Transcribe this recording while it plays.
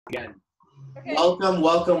Again. Okay.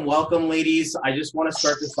 Welcome, ladies. I just want to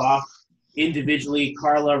start this off individually.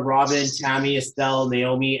 Carla, Robin, Tammy, Estelle,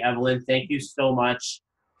 Naomi, Evelyn, thank you so much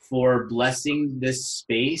for blessing this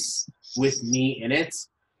space with me in it.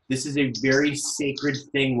 This is a very sacred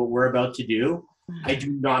thing, what we're about to do. I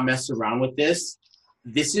do not mess around with this.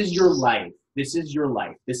 This is your life. This is your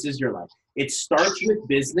life. This is your life. It starts with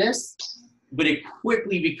business, but it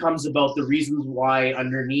quickly becomes about the reasons why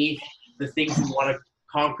underneath the things we want to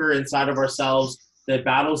conquer inside of ourselves, the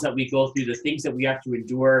battles that we go through, the things that we have to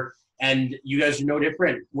endure. And you guys are no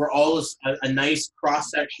different. We're all a nice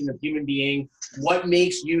cross-section of human being. What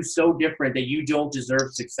makes you so different that you don't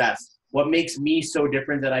deserve success? What makes me so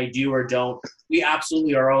different that I do or don't? We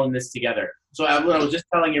absolutely are all in this together. So I was just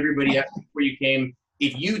telling everybody before you came,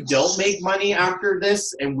 if you don't make money after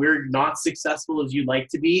this and we're not successful as you'd like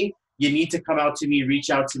to be, you need to come out to me, reach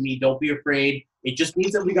out to me. Don't be afraid. It just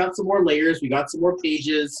means that we got some more layers. We got some more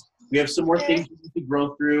pages. We have some more things we need to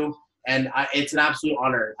grow through. And it's an absolute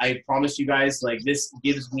honor. I promise you guys, like, this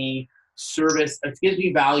gives me service. It gives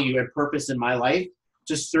me value and purpose in my life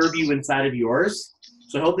to serve you inside of yours.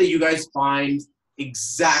 So I hope that you guys find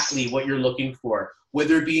exactly what you're looking for,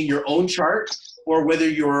 whether it be in your own chart or whether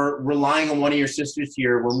you're relying on one of your sisters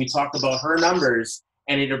here when we talk about her numbers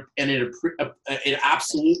and it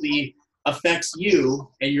absolutely affects you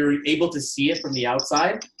and you're able to see it from the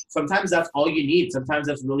outside. Sometimes that's all you need. Sometimes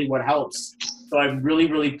that's really what helps. So I'm really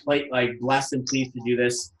blessed and pleased to do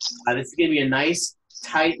this. This is going to be a nice,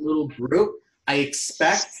 tight little group. I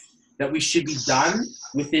expect that we should be done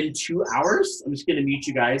within 2 hours. I'm just going to mute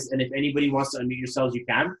you guys. And if anybody wants to unmute yourselves, you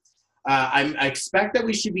can. I expect that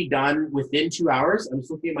we should be done within 2 hours. I'm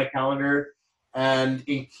just looking at my calendar. And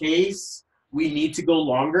in case we need to go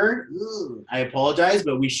longer, I apologize,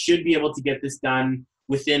 but we should be able to get this done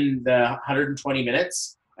within the 120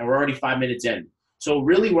 minutes. And we're already 5 minutes in. So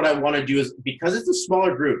really what I want to do is, because it's a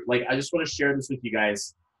smaller group, like, I just want to share this with you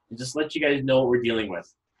guys and just let you guys know what we're dealing with.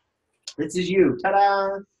 This is you.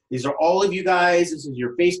 Ta-da! These are all of you guys. This is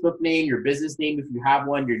your Facebook name, your business name if you have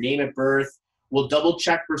one, your name at birth. We'll double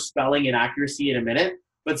check for spelling and accuracy in a minute.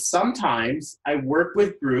 But sometimes I work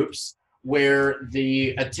with groups where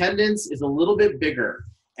the attendance is a little bit bigger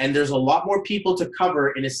and there's a lot more people to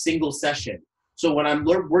cover in a single session. So when I'm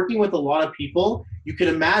working with a lot of people, you can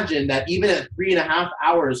imagine that even at 3.5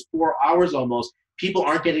 hours, 4 hours almost, people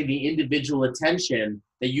aren't getting the individual attention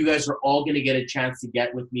that you guys are all going to get a chance to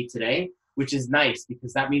get with me today, which is nice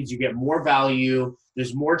because that means you get more value.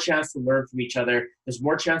 There's more chance to learn from each other. There's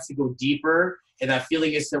more chance to go deeper. And that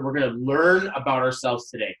feeling is that we're going to learn about ourselves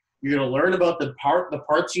today. You're going to learn about the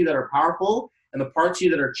parts of you that are powerful and the parts of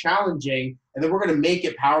you that are challenging, and then we're going to make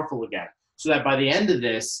it powerful again. So that by the end of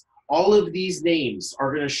this, all of these names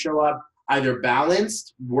are going to show up either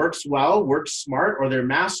balanced, works well, works smart, or their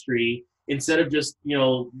mastery, instead of just,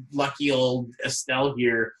 lucky old Estelle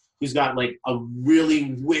here, who's got like a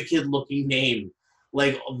really wicked looking name.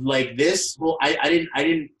 Like this. Well, I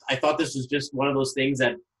thought this was just one of those things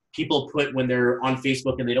that people put when they're on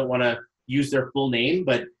Facebook and they don't want to use their full name,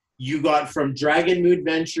 but you got from Dragon Mood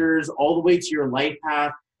Ventures all the way to your life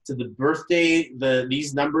path to the birthday.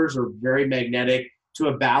 These numbers are very magnetic, to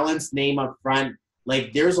a balanced name up front.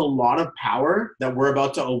 Like, there's a lot of power that we're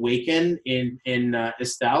about to awaken in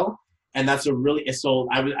Estelle, and that's a really, so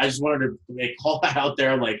I just wanted to call that out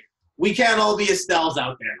there. Like, we can't all be Estelles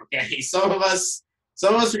out there, okay? Some of us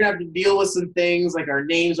are gonna have to deal with some things, like our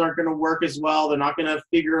names aren't gonna work as well. They're not gonna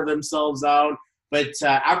figure themselves out. But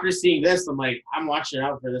after seeing this, I'm like, I'm watching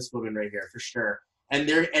out for this woman right here for sure. And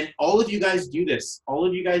all of you guys do this. All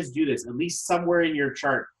of you guys do this. At least somewhere in your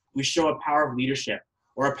chart, we show a power of leadership,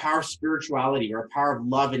 or a power of spirituality, or a power of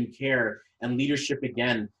love and care and leadership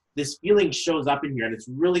again. This feeling shows up in here, and it's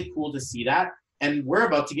really cool to see that. And we're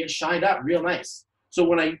about to get shined up real nice. So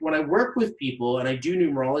when I work with people and I do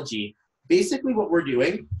numerology, basically what we're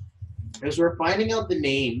doing is we're finding out the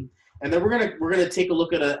name, and then we're gonna take a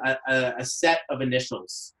look at a set of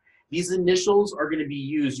initials. These initials are gonna be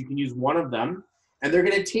used. You can use one of them, and they're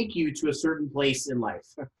gonna take you to a certain place in life.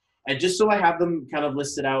 And just so I have them kind of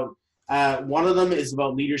listed out, one of them is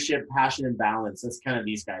about leadership, passion, and balance. That's kind of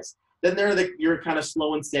these guys. Then you're kind of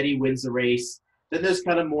slow and steady, wins the race. Then there's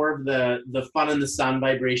kind of more of the fun and the sun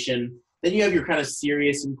vibration. Then you have your kind of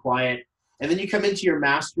serious and quiet. And then you come into your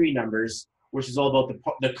mastery numbers, which is all about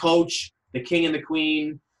the coach, the king and the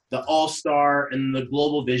queen, the all-star, and the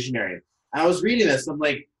global visionary. And I was reading this, I'm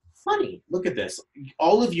like, funny, look at this.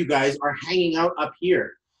 All of you guys are hanging out up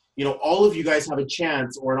here. All of you guys have a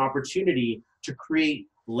chance or an opportunity to create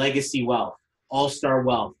legacy wealth, all-star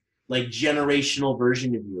wealth, like generational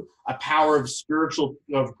version of you, a power of spiritual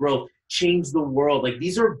growth, change the world. Like,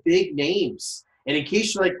 these are big names. And in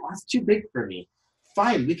case you're like, oh, that's too big for me,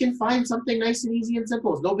 fine, we can find something nice and easy and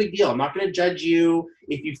simple. It's no big deal. I'm not going to judge you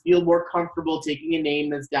if you feel more comfortable taking a name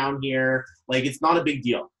that's down here. Like, it's not a big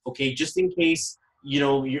deal, okay? Just in case, you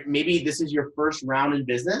know, maybe this is your first round in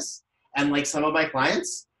business, and like some of my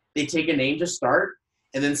clients, they take a name to start,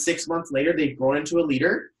 and then 6 months later, they've grown into a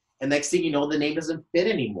leader, and next thing you know, the name doesn't fit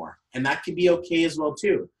anymore. And that can be okay as well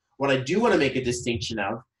too. What I do want to make a distinction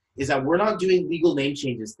of is that we're not doing legal name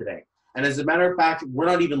changes today. And as a matter of fact, we're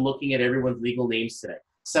not even looking at everyone's legal names today.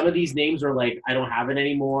 Some of these names are like, I don't have it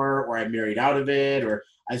anymore, or I married out of it, or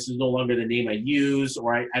this is no longer the name I use,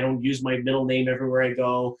 or I don't use my middle name everywhere I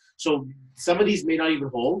go. So some of these may not even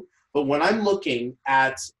hold. But when I'm looking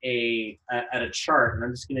at a chart, and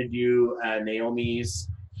I'm just going to do Naomi's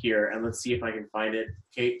here, and let's see if I can find it.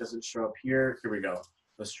 Kate doesn't show up here. Here we go.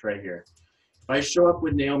 Let's try here. If I show up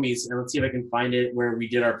with Naomi's, and let's see if I can find it where we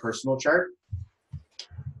did our personal chart.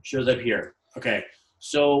 Shows up here. Okay.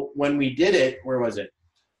 So when we did it, where was it?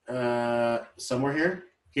 Somewhere here?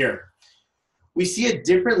 Here. We see a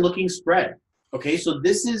different looking spread. Okay, so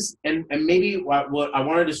this is, and maybe what I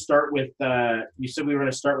wanted to start with, you said we were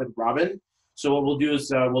going to start with Robin. So what we'll do is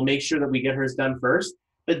we'll make sure that we get hers done first.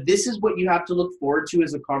 But this is what you have to look forward to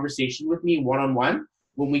as a conversation with me one-on-one.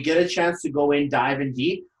 When we get a chance to go in, dive in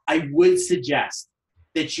deep, I would suggest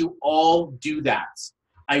that you all do that.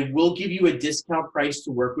 I will give you a discount price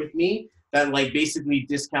to work with me that like basically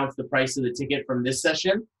discounts the price of the ticket from this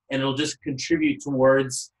session, and it'll just contribute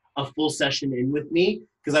towards a full session in with me,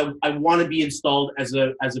 because I want to be installed as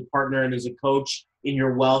a partner and as a coach in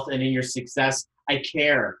your wealth and in your success. I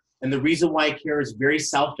care. And the reason why I care is very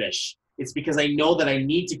selfish. It's because I know that I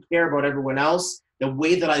need to care about everyone else the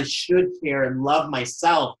way that I should care and love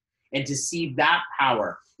myself, and to see that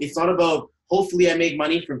power. It's not about hopefully I make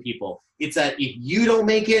money from people. It's that if you don't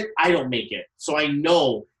make it, I don't make it. So I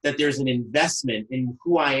know that there's an investment in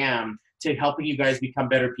who I am to helping you guys become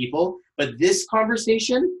better people. But this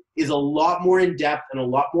conversation is a lot more in depth and a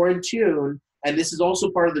lot more in tune. And this is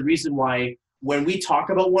also part of the reason why when we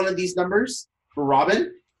talk about one of these numbers for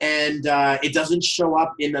Robin and it doesn't show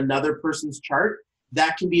up in another person's chart,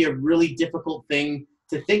 that can be a really difficult thing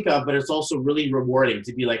to think of, but it's also really rewarding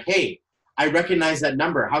to be like, hey, I recognize that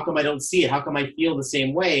number. How come I don't see it? How come I feel the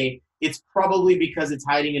same way? It's probably because it's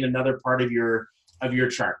hiding in another part of your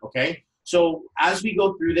chart, okay? So as we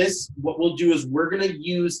go through this, what we'll do is we're going to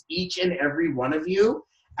use each and every one of you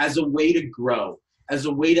as a way to grow, as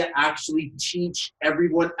a way to actually teach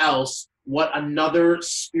everyone else what another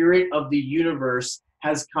spirit of the universe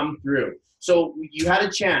has come through. So you had a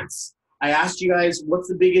chance. I asked you guys, what's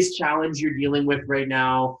the biggest challenge you're dealing with right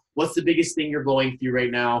now? What's the biggest thing you're going through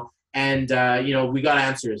right now? And you know, we got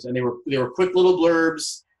answers, and they were quick little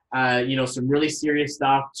blurbs. You know, some really serious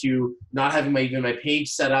stuff to not having even my page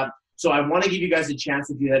set up. So I want to give you guys a chance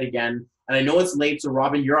to do that again. And I know it's late, so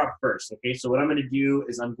Robin, you're up first. Okay, so what I'm going to do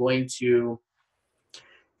is I'm going to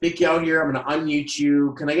pick you out here. I'm going to unmute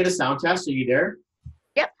you. Can I get a sound test? Are you there?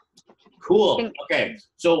 Yep. Cool. Okay,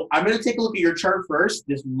 so I'm going to take a look at your chart first.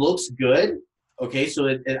 This looks good. Okay,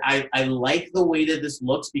 so I like the way that this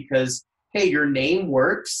looks because, hey, your name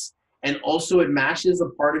works, and also it matches a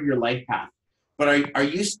part of your life path. But are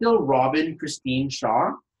you still Robin Christine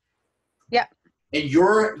Shaw? Yeah. And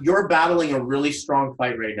you're battling a really strong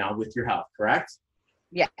fight right now with your health, correct?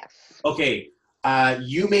 Yes. Okay.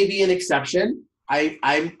 You may be an exception.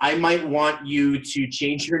 I might want you to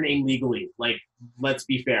change your name legally. Like, let's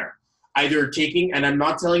be fair. Either taking, and I'm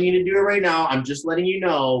not telling you to do it right now. I'm just letting you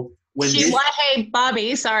know when Hey,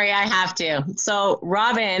 Bobby, sorry, I have to. So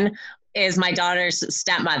Robin is my daughter's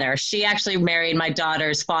stepmother. She actually married my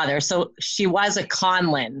daughter's father. So she was a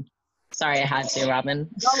Conlin. Sorry, I had to, Robin.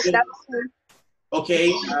 No, that's true.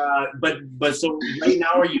 Okay, but so right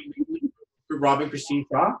now are you Robin Christine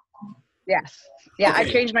Shaw? Yes. Yeah, okay.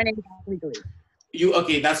 I changed my name legally.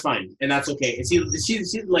 Okay, that's fine, and that's okay. And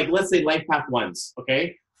see, like, let's say life path ones,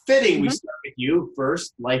 okay? Fitting, we start with you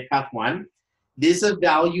first, life path one. This is a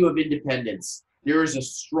value of independence. There is a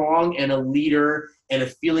strong and a leader and a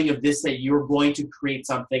feeling of this, that you're going to create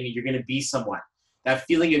something and you're going to be someone. That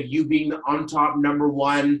feeling of you being on top, number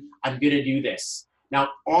one, I'm going to do this. Now,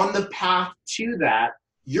 on the path to that,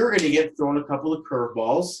 you're going to get thrown a couple of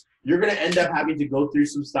curveballs. You're going to end up having to go through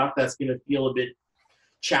some stuff that's going to feel a bit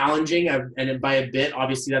challenging. And by a bit,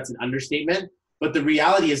 obviously, that's an understatement. But the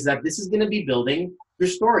reality is that this is going to be building your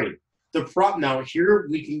story. Now, here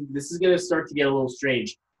this is going to start to get a little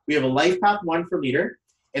strange. We have a life path 1 for leader,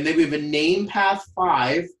 and then we have a name path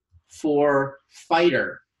 5 for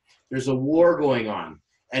fighter. There's a war going on.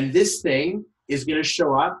 And this thing is going to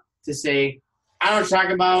show up to say, I don't know what you're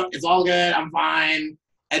talking about. It's all good. I'm fine.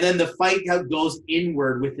 And then the fight goes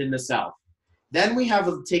inward within the self. Then we have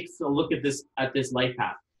to take a look at this life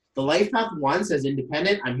path. The life path 1 says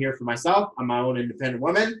independent. I'm here for myself. I'm my own independent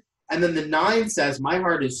woman. And then the 9 says my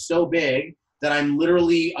heart is so big that I'm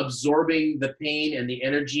literally absorbing the pain and the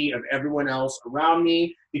energy of everyone else around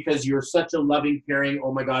me because you're such a loving, caring,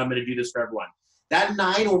 oh my God, I'm going to do this for everyone. That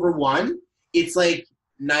 9/1, it's like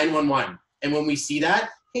 911. And when we see that,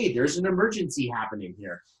 hey, there's an emergency happening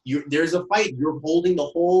here. There's a fight. You're holding the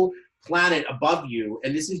whole planet above you.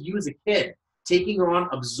 And this is you as a kid taking on,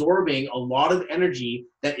 absorbing a lot of energy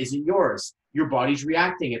that isn't yours. Your body's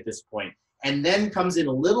reacting at this point. And then comes in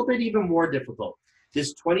a little bit even more difficult.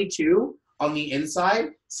 This 22 on the inside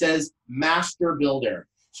says master builder.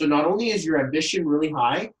 So not only is your ambition really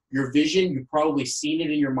high, your vision, you've probably seen it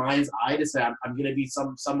in your mind's eye to say, I'm going to be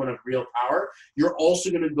someone of real power. You're also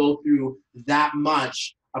going to go through that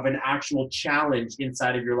much of an actual challenge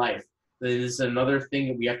inside of your life. This is another thing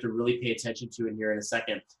that we have to really pay attention to in here in a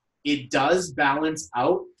second. It does balance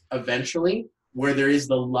out eventually where there is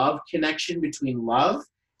the love connection between love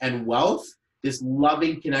and wealth, this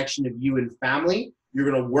loving connection of you and family. You're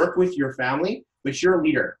going to work with your family, but you're a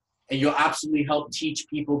leader and you'll absolutely help teach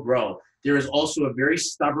people grow. There is also a very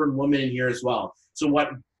stubborn woman in here as well. So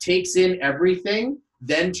what takes in everything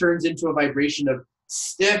then turns into a vibration of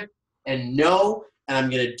stiff and no, and I'm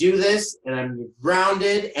going to do this and I'm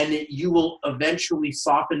grounded, and you will eventually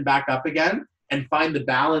soften back up again and find the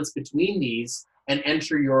balance between these and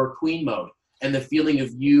enter your queen mode and the feeling of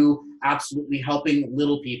you absolutely helping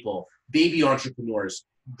little people, baby entrepreneurs,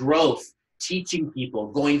 growth, teaching people,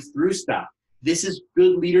 going through stuff. This is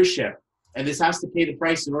good leadership, and this has to pay the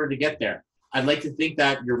price in order to get there. I'd like to think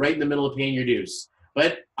that you're right in the middle of paying your dues.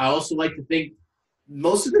 But I also like to think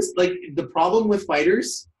most of this, like the problem with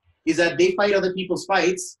fighters is that they fight other people's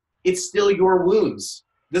fights. It's still your wounds.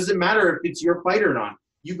 Doesn't matter if it's your fight or not.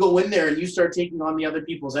 You go in there and you start taking on the other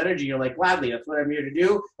people's energy. You're like, gladly, that's what I'm here to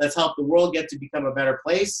do. Let's help the world get to become a better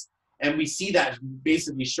place. And we see that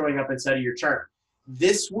basically showing up inside of your chart.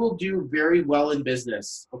 This will do very well in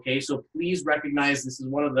business, okay? So please recognize this is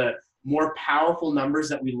one of the more powerful numbers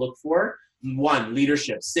that we look for. 1,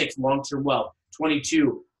 leadership. 6, long-term wealth.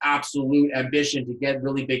 22, absolute ambition to get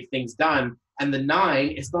really big things done. And the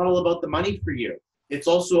 9, it's not all about the money for you. It's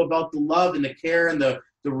also about the love and the care and the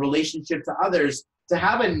relationship to others. To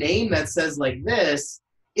have a name that says like this,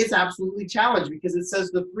 it's absolutely challenged because it says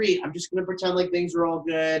the 3, I'm just going to pretend like things are all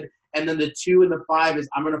good. And then the 2 and the 5 is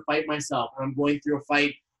I'm going to fight myself. I'm going through a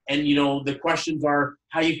fight. And, you know, the questions are,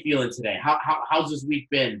 how you feeling today? How's this week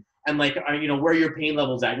been? And like, you know, where are your pain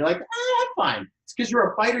levels at? You're like, I'm fine. It's because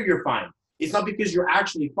you're a fighter, you're fine. It's not because you're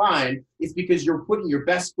actually fine. It's because you're putting your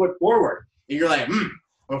best foot forward. And you're like, I'm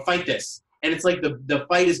going to fight this. And it's like the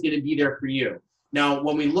fight is going to be there for you. Now,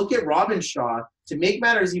 when we look at Robin Shaw, to make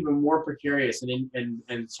matters even more precarious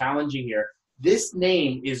and challenging here, this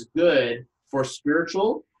name is good for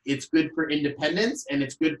spiritual, it's good for independence, and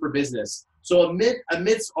it's good for business. So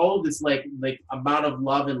amidst all of this like amount of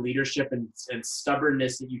love and leadership and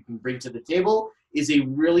stubbornness that you can bring to the table is a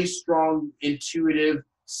really strong, intuitive,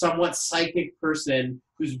 somewhat psychic person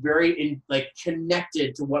who's very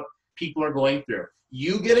connected to what people are going through.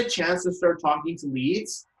 You get a chance to start talking to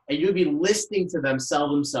leads and you'll be listening to them sell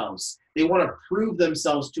themselves. They want to prove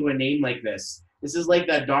themselves to a name like this. This is like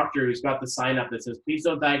that doctor who's got the sign up that says, please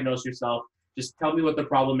don't diagnose yourself. Just tell me what the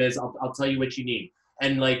problem is. I'll tell you what you need.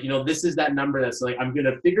 And like, you know, this is that number that's like, I'm going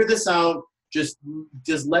to figure this out. Just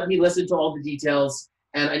let me listen to all the details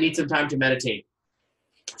and I need some time to meditate.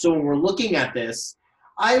 So when we're looking at this,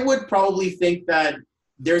 I would probably think that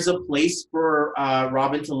there's a place for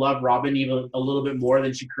Robin to love Robin even a little bit more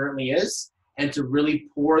than she currently is and to really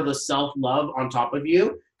pour the self-love on top of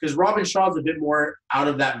you. Because Robin Shaw's a bit more out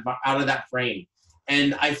of that frame.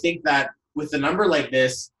 And I think that with a number like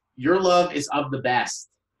this, your love is of the best.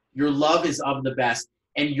 Your love is of the best.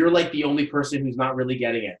 And you're like the only person who's not really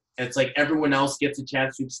getting it. And it's like everyone else gets a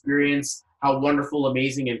chance to experience how wonderful,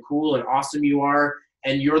 amazing, and cool and awesome you are.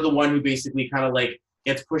 And you're the one who basically kind of like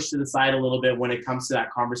gets pushed to the side a little bit when it comes to that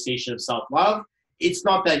conversation of self-love. It's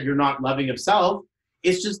not that you're not loving of self.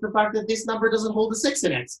 It's just the fact that this number doesn't hold a 6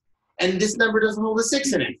 in it. And this number doesn't hold a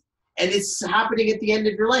 6 in it. And it's happening at the end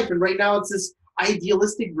of your life. And right now it's this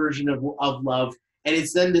idealistic version of love. And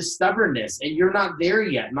it's then this stubbornness. And you're not there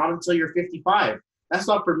yet, not until you're 55. That's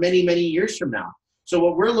not for many, many years from now. So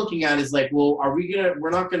what we're looking at is like, well, we're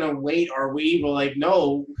not going to wait, are we? Well, like,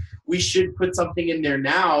 no, we should put something in there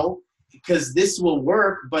now because this will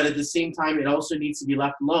work. But at the same time, it also needs to be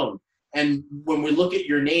left alone. And when we look at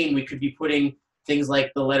your name, we could be putting things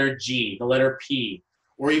like the letter G, the letter P,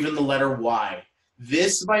 or even the letter Y.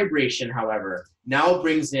 This vibration, however, now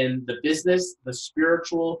brings in the business, the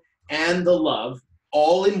spiritual, and the love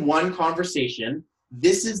all in one conversation.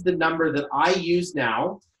 This is the number that I use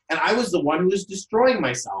now, and I was the one who was destroying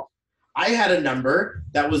myself. I had a number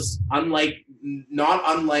that was not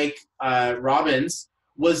unlike Robin's,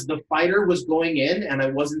 was the fighter was going in and I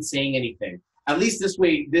wasn't saying anything. At least this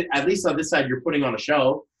way, at least on this side, you're putting on a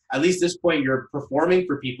show. At least this point, you're performing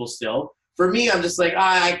for people still. For me, I'm just like,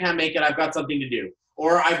 I can't make it. I've got something to do.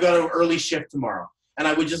 Or I've got an early shift tomorrow. And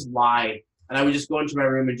I would just lie. And I would just go into my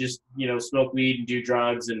room and just, smoke weed and do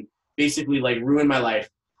drugs and basically like ruin my life.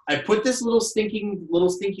 I put this little stinky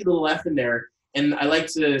little F in there. And I like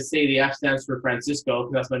to say the F stands for Francisco,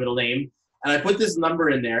 because that's my middle name. And I put this number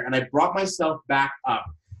in there and I brought myself back up.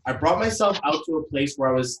 I brought myself out to a place where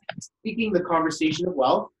I was speaking the conversation of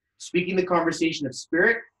wealth, speaking the conversation of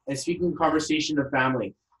spirit, and speaking the conversation of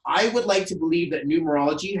family. I would like to believe that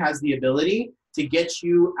numerology has the ability to get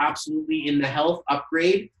you absolutely in the health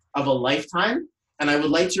upgrade of a lifetime. And I would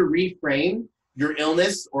like to reframe your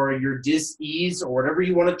illness or your dis-ease or whatever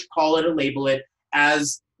you want to call it or label it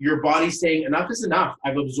as your body saying, enough is enough.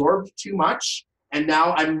 I've absorbed too much. And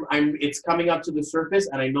now it's coming up to the surface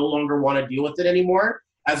and I no longer want to deal with it anymore,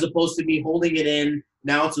 as opposed to me holding it in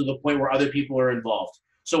now to the point where other people are involved.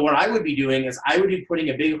 So what I would be doing is I would be putting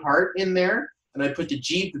a big heart in there, and I put the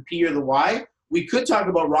G, the P, or the Y. We could talk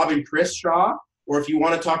about Robin Chris Shaw, or if you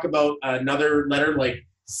want to talk about another letter like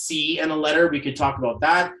C and a letter, we could talk about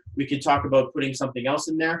that. We could talk about putting something else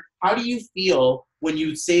in there. How do you feel when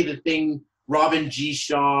you say the thing Robin G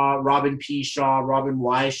Shaw, Robin P Shaw, Robin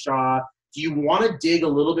Y Shaw? Do you want to dig a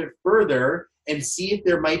little bit further and see if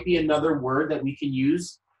there might be another word that we can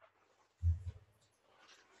use?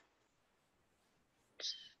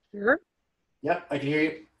 Sure. Yep, I can hear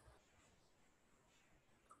you.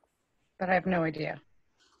 But I have no idea.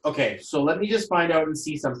 Okay, so let me just find out and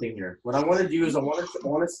see something here. What I want to do is I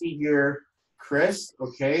want to see here, Chris.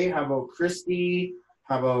 Okay, how about Christy?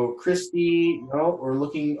 How about Christy? No, we're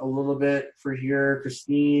looking a little bit for here.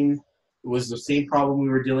 Christine. It was the same problem we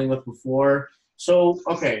were dealing with before. So,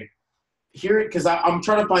 okay, here, because I'm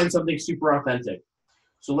trying to find something super authentic.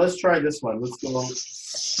 So let's try this one. Let's go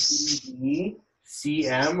CV,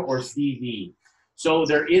 CM, or CV. So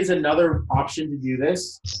there is another option to do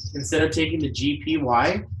this. Instead of taking the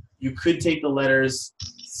GPY, you could take the letters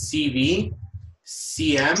CV,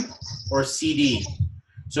 CM, or CD.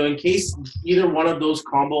 So in case either one of those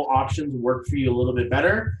combo options work for you a little bit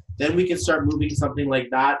better, then we can start moving something like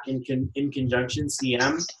that in conjunction,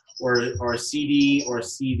 CM or CD or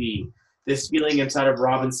CV. This feeling inside of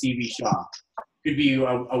Robin CV Shaw could be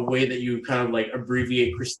a way that you kind of like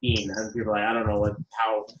abbreviate Christine. And people are like, I don't know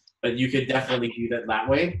how, but you could definitely do that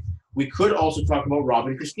way. We could also talk about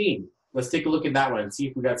Robin Christine. Let's take a look at that one and see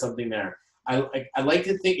if we got something there. I like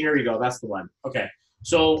to think, here we go, that's the one. Okay,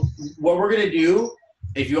 so what we're gonna do,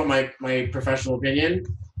 if you want my professional opinion,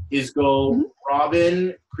 is go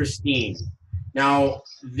Robin Christine. Now,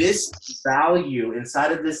 this value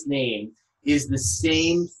inside of this name is the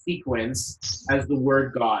same sequence as the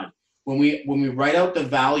word God. When we write out the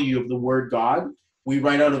value of the word God, we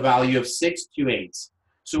write out a value of 628.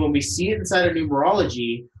 So when we see it inside of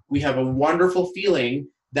numerology, we have a wonderful feeling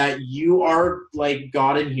that you are like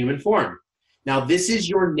God in human form. Now, this is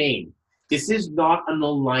your name. This is not an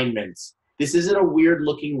alignment. This isn't a weird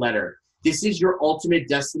looking letter. This is your ultimate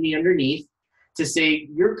destiny underneath to say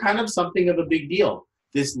you're kind of something of a big deal.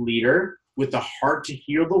 This leader with the heart to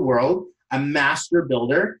heal the world, a master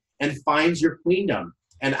builder, and finds your queendom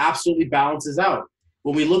and absolutely balances out.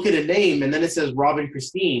 When we look at a name and then it says Robin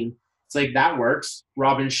Christine, it's like that works.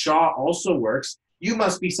 Robin Shaw also works. You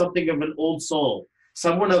must be something of an old soul,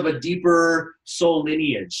 someone of a deeper soul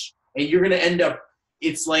lineage. And you're going to end up,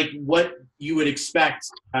 it's like what you would expect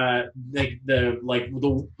like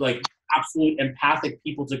absolute empathic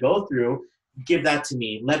people to go through. Give that to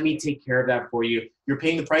me. Let me take care of that for you. You're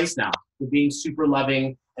paying the price now for being super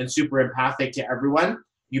loving and super empathic to everyone.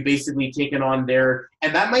 You basically taken on their,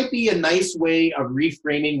 and that might be a nice way of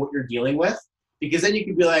reframing what you're dealing with, because then you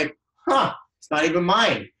could be like, it's not even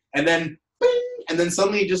mine. And then, bing, and then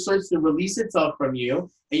suddenly it just starts to release itself from you.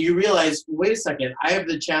 And you realize, wait a second, I have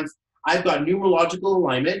the chance. I've got numerological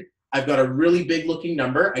alignment. I've got a really big looking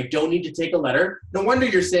number. I don't need to take a letter. No wonder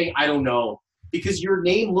you're saying, I don't know, because your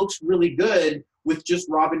name looks really good with just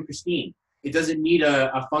Robin Christine. It doesn't need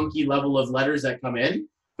a funky level of letters that come in,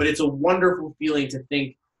 but it's a wonderful feeling to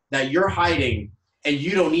think that you're hiding and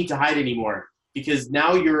you don't need to hide anymore, because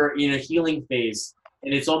now you're in a healing phase.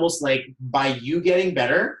 And it's almost like by you getting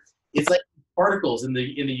better, it's like particles in the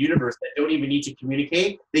universe that don't even need to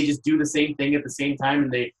communicate. They just do the same thing at the same time,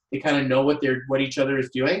 and They kind of know what each other is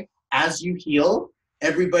doing. As you heal,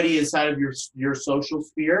 everybody inside of your social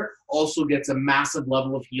sphere also gets a massive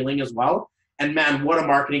level of healing as well. And man, what a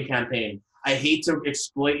marketing campaign. I hate to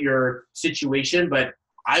exploit your situation, but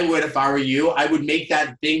I would, if I were you, I would make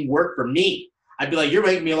that thing work for me. I'd be like, you're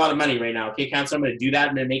making me a lot of money right now. Okay, Counselor, I'm going to do that.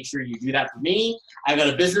 I'm going to make sure you do that for me. I've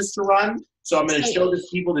got a business to run. So I'm going to show this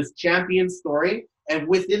people this champion story. And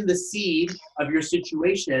within the seed of your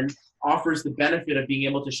situation offers the benefit of being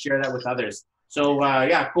able to share that with others. So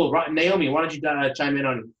yeah, cool. Naomi, why don't you chime in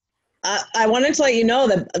on? I wanted to let you know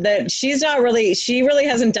that she really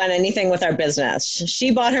hasn't done anything with our business. She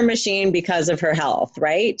bought her machine because of her health,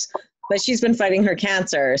 right? But she's been fighting her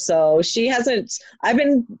cancer. So she hasn't, I've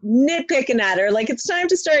been nitpicking at her, like it's time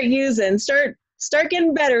to start start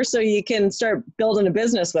getting better so you can start building a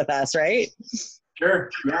business with us, right? Sure.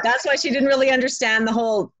 Yeah. That's why she didn't really understand the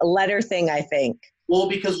whole letter thing, I think. Well,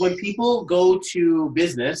 because when people go to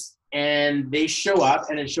business and they show up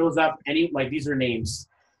and it shows up like these are names.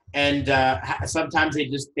 And sometimes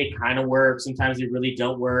they kind of work. Sometimes they really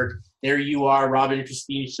don't work. There you are, Robin and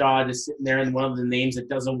Christine Shaw, just sitting there in one of the names that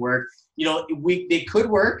doesn't work. You know, they could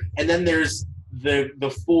work. And then there's the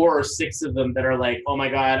 4 or 6 of them that are like, oh my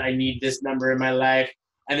God, I need this number in my life.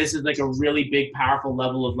 And this is like a really big, powerful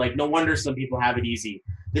level of like, no wonder some people have it easy.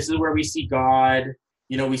 This is where we see God.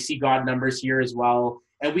 You know, we see God numbers here as well.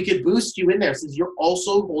 And we could boost you in there since you're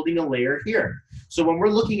also holding a layer here. So when we're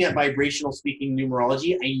looking at vibrational speaking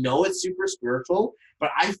numerology, I know it's super spiritual,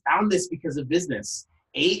 but I found this because of business.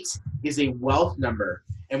 8 is a wealth number.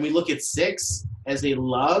 And we look at 6 as a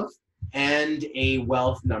love and a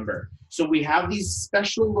wealth number. So we have these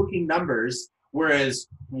special looking numbers, whereas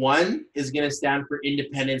 1 is going to stand for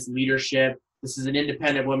independence, leadership. This is an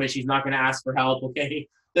independent woman. She's not going to ask for help, okay?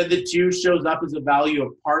 Then the 2 shows up as a value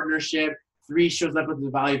of partnership. 3 shows up as the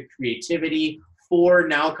value of creativity. 4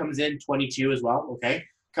 now comes in, 22 as well, okay?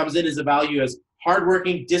 Comes in as a value as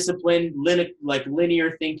hardworking, disciplined,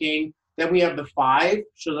 linear thinking. Then we have the 5,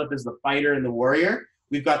 shows up as the fighter and the warrior.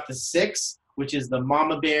 We've got the 6, which is the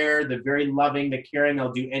mama bear, the very loving, the caring,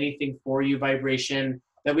 I'll do anything for you vibration.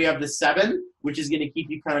 Then we have the 7, which is going to keep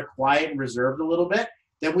you kind of quiet and reserved a little bit.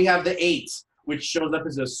 Then we have the 8, which shows up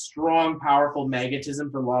as a strong, powerful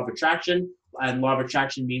magnetism for law of attraction. And law of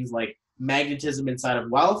attraction means like magnetism inside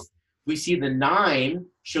of wealth. We see the 9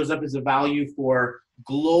 shows up as a value for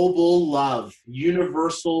global love,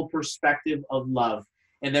 universal perspective of love.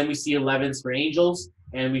 And then we see 11s for angels,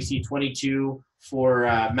 and we see 22 for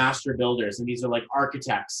master builders. And these are like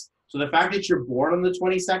architects. So the fact that you're born on the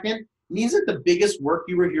 22nd means that the biggest work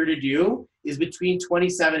you were here to do is between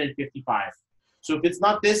 27 and 55. So if it's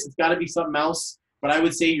not this, it's got to be something else. But I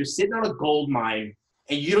would say you're sitting on a gold mine,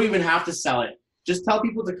 and you don't even have to sell it. Just tell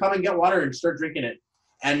people to come and get water and start drinking it,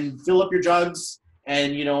 and fill up your jugs.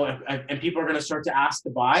 And you know, and people are gonna start to ask to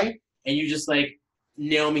buy, and you just like,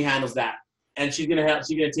 Naomi handles that, and she's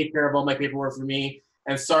gonna take care of all my paperwork for me.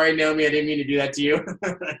 And sorry, Naomi, I didn't mean to do that to you.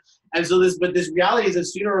 And so this reality is that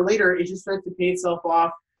sooner or later it just starts to pay itself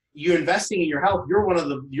off. You're investing in your health. You're one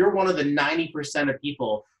of the 90% of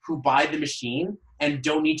people who buy the machine and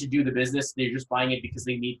don't need to do the business. They're just buying it because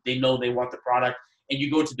they know they want the product. And you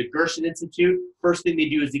go to the Gershon Institute, first thing they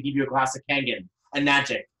do is they give you a glass of Kangen, a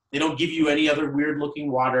Najik. They don't give you any other weird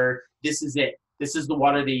looking water. This is it. This is the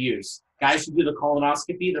water they use. Guys who do the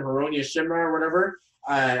colonoscopy, the Hiromi Shimra or whatever,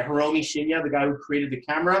 Hiromi Shinya, the guy who created the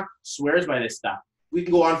camera, swears by this stuff. We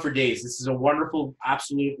can go on for days. This is a wonderful,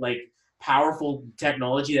 absolute, like, powerful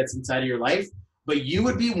technology that's inside of your life. But you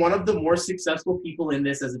would be one of the more successful people in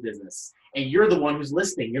this as a business. And you're the one who's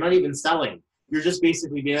listening. You're not even selling. You're just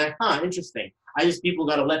basically being like, huh, interesting. People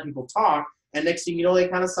got to let people talk. And next thing you know, they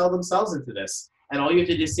kind of sell themselves into this. And all you have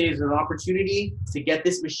to just say is there's an opportunity to get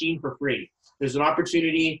this machine for free. There's an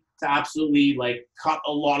opportunity to absolutely like cut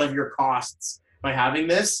a lot of your costs by having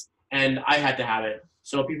this. And I had to have it.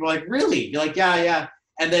 So people are like, really? You're like, yeah.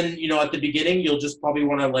 And then, you know, at the beginning, you'll just probably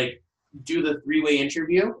want to like do the 3-way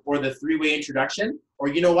interview or the 3-way introduction. Or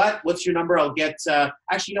you know what? What's your number? I'll get,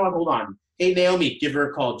 actually, you know what? Hold on. Hey, Naomi, give her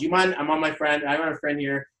a call. Do you mind? I have a friend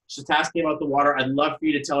here. She's asking about the water. I'd love for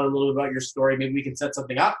you to tell her a little bit about your story. Maybe we can set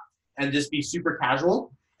something up and just be super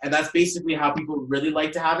casual. And that's basically how people really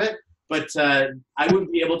like to have it. But I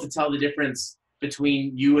wouldn't be able to tell the difference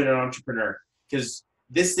between you and an entrepreneur. Because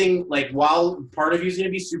this thing, like, while part of you is going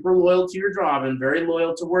to be super loyal to your job and very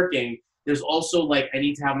loyal to working, there's also like, I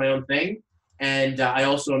need to have my own thing. And I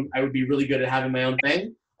would be really good at having my own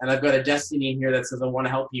thing. And I've got a destiny in here that says I want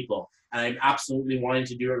to help people. And I'm absolutely wanting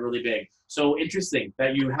to do it really big. So interesting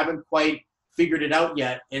that you haven't quite figured it out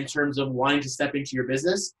yet in terms of wanting to step into your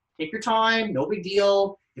business. take your time, no big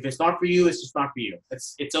deal. If it's not for you, it's just not for you.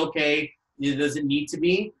 It's okay. It doesn't need to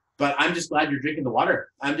be. But I'm just glad you're drinking the water.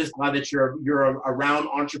 I'm just glad that you're around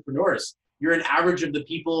entrepreneurs. You're an average of the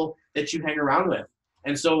people that you hang around with.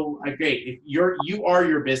 And so, great. If you are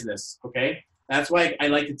your business, okay? That's why I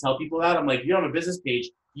like to tell people that. I'm like, you don't have a business page.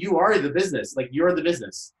 You are the business. Like, you're the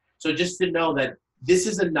business. So just to know that this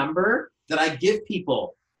is a number that I give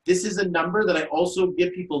people. This is a number that I also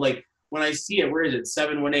give people. Like, when I see it, where is it?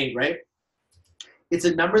 718, right? It's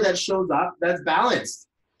a number that shows up that's balanced.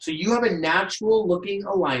 So you have a natural looking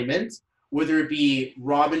alignment, whether it be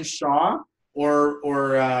Robin Shaw or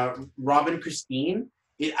Robin Christine.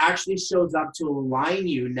 It actually shows up to align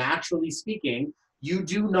you, naturally speaking. You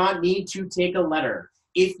do not need to take a letter.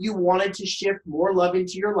 If you wanted to shift more love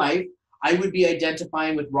into your life, I would be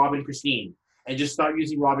identifying with Robin Christine and just start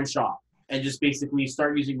using Robin Shaw and just basically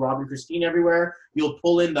start using Robin Christine everywhere. You'll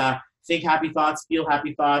pull in the think happy thoughts, feel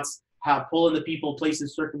happy thoughts, pull in the people,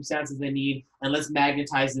 places, circumstances they need, and let's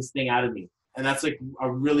magnetize this thing out of me. And that's like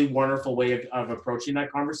a really wonderful way of approaching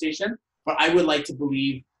that conversation. But I would like to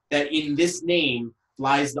believe that in this name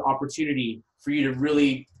lies the opportunity for you to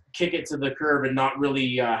really kick it to the curb and not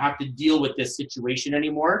really have to deal with this situation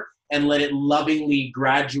anymore, and let it lovingly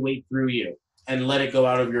graduate through you and let it go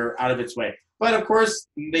out of its way. But of course,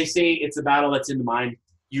 they say it's a battle that's in the mind.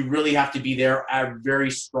 You really have to be there, very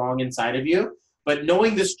strong inside of you. But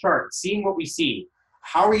knowing this chart, seeing what we see,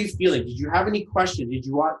 how are you feeling? Did you have any questions? Did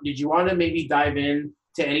you want to maybe dive in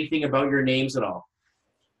to anything about your names at all?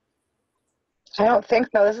 I don't think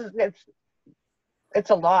so. It's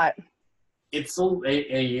a lot.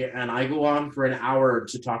 And I go on for an hour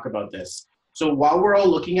to talk about this. So while we're all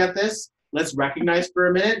looking at this, let's recognize for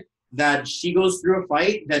a minute that she goes through a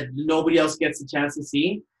fight that nobody else gets a chance to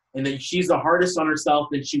see, and that she's the hardest on herself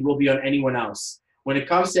than she will be on anyone else. When it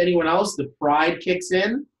comes to anyone else, the pride kicks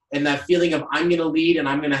in, and that feeling of I'm going to lead and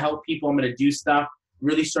I'm going to help people, I'm going to do stuff,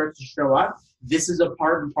 really starts to show up. This is a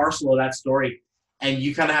part and parcel of that story, and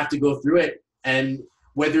you kind of have to go through it. And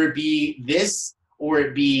whether it be this, or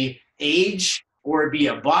it be age, or it be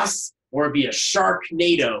a bus, or it be a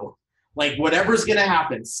Sharknado, like whatever's going to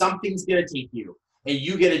happen, something's going to take you. And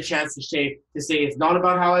you get a chance to say it's not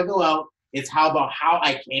about how I go out, it's about how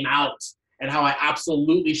I came out and how I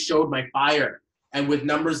absolutely showed my fire. And with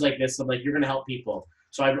numbers like this, I'm like, you're going to help people.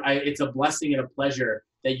 So it's a blessing and a pleasure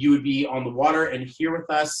that you would be on the water and here with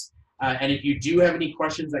us. And if you do have any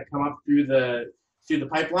questions that come up through the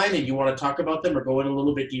pipeline and you want to talk about them or go in a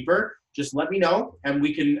little bit deeper, just let me know, and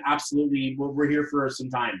we can absolutely, we're here for some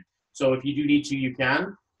time. So if you do need to, you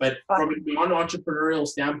can. But from a non-entrepreneurial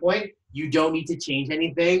standpoint, you don't need to change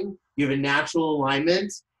anything. You have a natural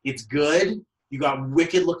alignment. It's good. You got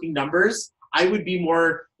wicked looking numbers. I would be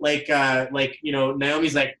more like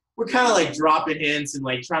Naomi's like, we're kind of like dropping hints and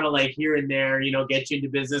like trying to like here and there, get you into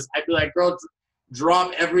business. I'd be like, girl,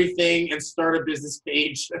 drop everything and start a business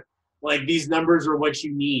page. Like, these numbers are what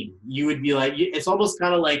you need. You would be like, it's almost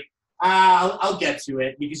kind of like, I'll get to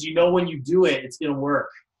it, because when you do it, it's going to work.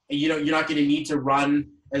 And you're not going to need to run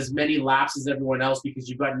as many laps as everyone else, because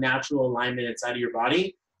you've got natural alignment inside of your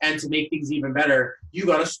body. And to make things even better, you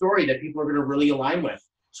got a story that people are going to really align with.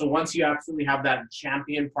 So once you absolutely have that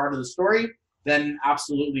champion part of the story, then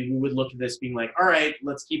absolutely we would look at this being like, all right,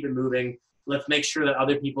 let's keep it moving. Let's make sure that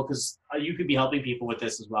other people, because you could be helping people with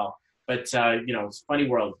this as well. But, it's a funny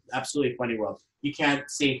world, absolutely funny world. You can't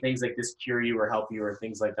say things like this cure you or help you or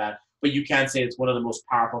things like that, but you can say it's one of the most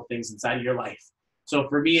powerful things inside of your life. So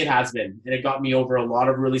for me, it has been, and it got me over a lot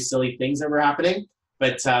of really silly things that were happening.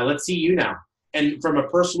 But let's see you now. And from a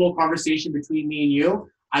personal conversation between me and you,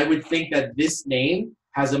 I would think that this name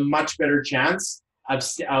has a much better chance of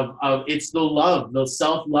it's the love, the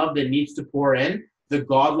self-love that needs to pour in, the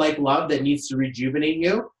godlike love that needs to rejuvenate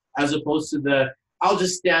you, as opposed to I'll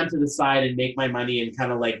just stand to the side and make my money and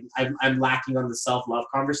kind of like I'm lacking on the self-love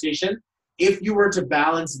conversation. If you were to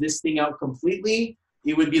balance this thing out completely,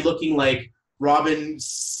 it would be looking like Robin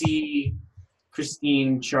C.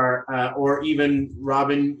 Christine Char, or even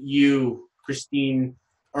Robin U. Christine,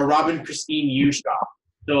 or Robin Christine U. Shaw.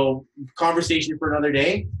 So conversation for another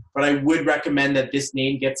day, but I would recommend that this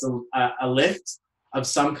name gets a lift of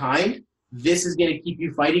some kind. This is going to keep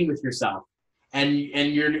you fighting with yourself. And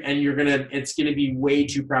it's gonna be way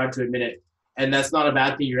too proud to admit it. And that's not a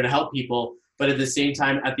bad thing. You're gonna help people, but at the same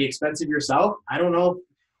time, at the expense of yourself, I don't know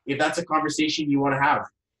if that's a conversation you want to have.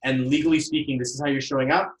 And legally speaking, this is how you're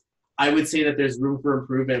showing up. I would say that there's room for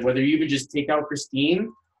improvement. Whether you even just take out Christine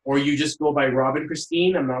or you just go by Robin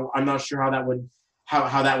Christine, I'm not sure how that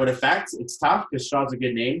would affect. It's tough because Shaw's a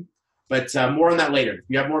good name, but more on that later. If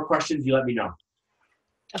you have more questions, you let me know.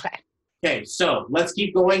 Okay. Okay, so let's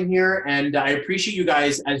keep going here. And I appreciate you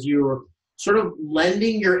guys as you're sort of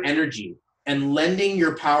lending your energy and lending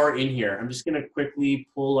your power in here. I'm just going to quickly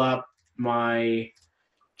pull up my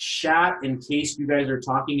chat in case you guys are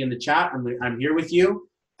talking in the chat. I'm here with you.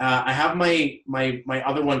 I have my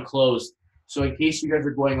other one closed. So in case you guys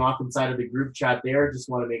are going off inside of the group chat there, just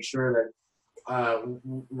want to make sure that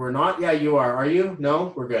we're not. Yeah, you are. Are you?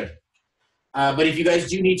 No? We're good. But if you guys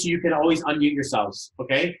do need to, you can always unmute yourselves,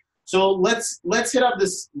 okay? So let's hit up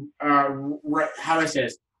this, how do I say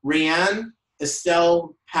this? Rayanne,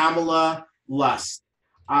 Estelle, Pamela, Lust.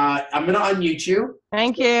 I'm going to unmute you.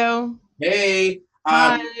 Thank you. Hey.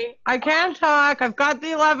 Hi. I can't talk. I've got the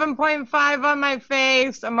 11.5 on my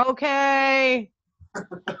face. I'm okay.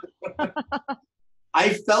 I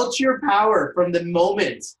felt your power from the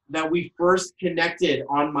moment that we first connected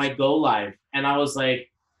on my Go Live. And I was like,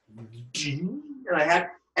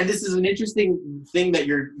 and this is an interesting thing that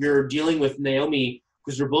you're dealing with, Naomi,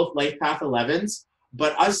 because we're both life path 11s,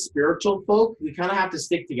 but us spiritual folk, we kind of have to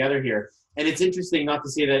stick together here. And it's interesting, not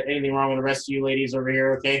to say that anything wrong with the rest of you ladies over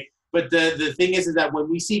here, okay? But the thing is that when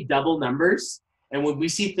we see double numbers and when we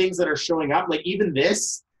see things that are showing up, like even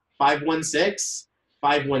this, 516,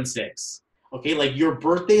 516, okay? Like your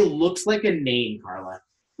birthday looks like a name, Carla.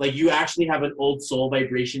 Like you actually have an old soul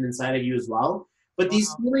vibration inside of you as well. But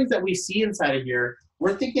these feelings that we see inside of here,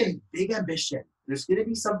 we're thinking big ambition. There's going to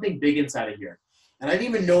be something big inside of here. And I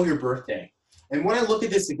didn't even know your birthday. And when I look at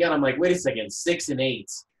this again, I'm like, wait a second, 6 and 8.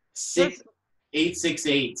 6, 8, 6,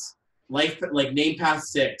 8. Life, like name path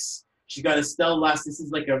 6. She's got Estelle Lust. This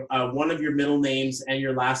is like a one of your middle names and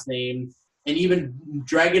your last name. And even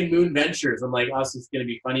Dragon Moon Ventures. I'm like, oh, it's going to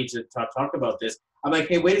be funny to talk about this. I'm like,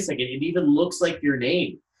 hey, wait a second. It even looks like your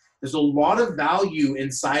name. There's a lot of value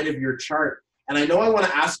inside of your chart. And I know I want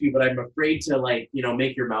to ask you, but I'm afraid to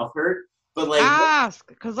make your mouth hurt. But ask,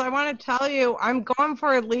 because I want to tell you, I'm going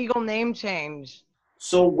for a legal name change.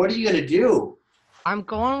 So what are you going to do? I'm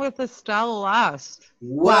going with Estelle Lust.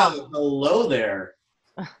 Well, hello there.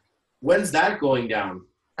 When's that going down?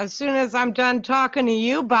 As soon as I'm done talking to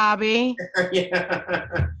you, Bobby.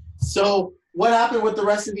 Yeah. So what happened with the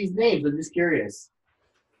rest of these names? I'm just curious.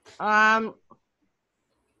 I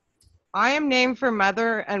am named for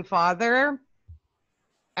mother and father.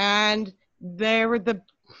 And they were the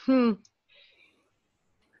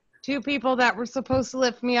two people that were supposed to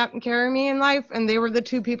lift me up and carry me in life, and they were the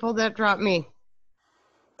two people that dropped me.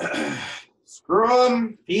 Screw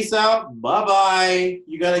them. Peace out. Bye-bye.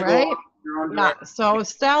 You got to go on your own direction. So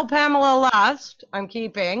Estelle Pamela Lust, I'm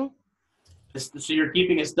keeping. So you're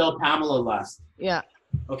keeping Estelle Pamela Lust? Yeah.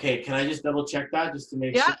 Okay, can I just double check that just to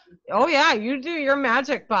make sure? Oh yeah, you do your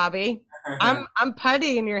magic, Bobby. I'm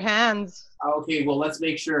putty in your hands. Okay, well let's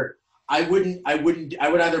make sure. I would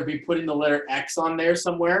either be putting the letter X on there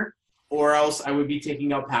somewhere, or else I would be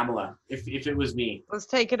taking out Pamela if it was me. Let's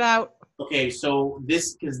take it out. Okay, so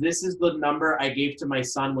this is the number I gave to my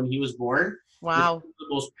son when he was born. Wow. This is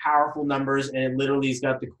the most powerful numbers, and it literally has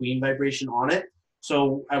got the Queen vibration on it.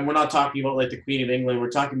 So, and we're not talking about like the Queen of England.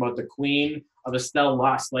 We're talking about the Queen of Estelle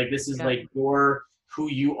Lust. Like this is like who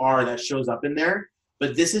you are that shows up in there.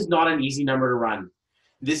 But this is not an easy number to run.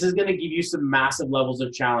 This is going to give you some massive levels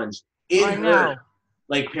of challenge. It hurts.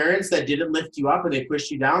 Like parents that didn't lift you up and they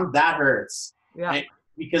pushed you down, that hurts. Yeah. And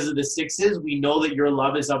because of the 6s, we know that your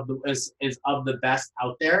love is of the best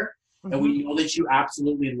out there, and we know that you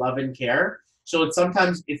absolutely love and care. So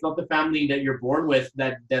sometimes it's not the family that you're born with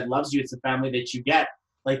that loves you. It's the family that you get,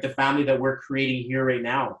 like the family that we're creating here right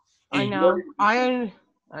now. And I know.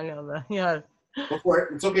 I know that. Yeah. Go for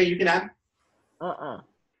it. It's okay. You can add.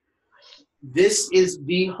 This is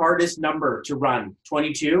the hardest number to run,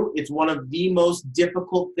 22. It's one of the most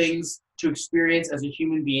difficult things to experience as a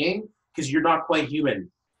human being because you're not quite human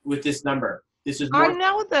with this number. This is more, I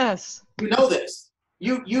know this. You know this.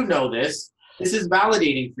 You know this. This is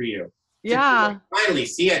validating for you. Yeah. Like, finally,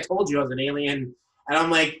 see, I told you I was an alien. And I'm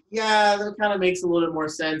like, yeah, that kind of makes a little bit more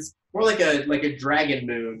sense. More like a dragon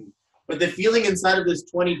moon. But the feeling inside of this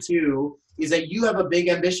 22 is that you have a big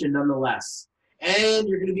ambition nonetheless. And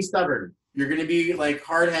you're going to be stubborn. You're going to be like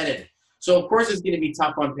hard-headed. So of course it's going to be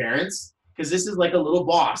tough on parents because this is like a little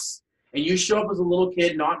boss. And you show up as a little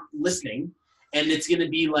kid not listening. And it's going to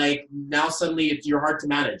be like, now suddenly you're hard to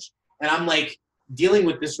manage. And I'm like dealing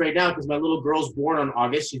with this right now because my little girl's born on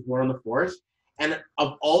August. She's born on the 4th. And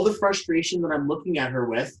of all the frustration that I'm looking at her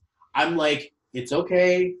with, I'm like, it's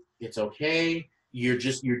okay. It's okay. You're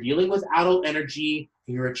dealing with adult energy.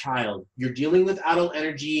 You're a child. You're dealing with adult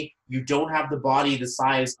energy. You don't have the body the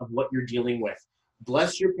size of what you're dealing with.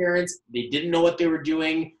 Bless your parents. They didn't know what they were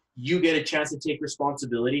doing. You get a chance to take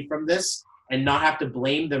responsibility from this. and not have to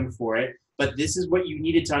blame them for it. But this is what you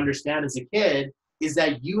needed to understand as a kid, is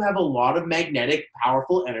that you have a lot of magnetic,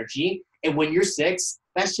 powerful energy. And when you're 6,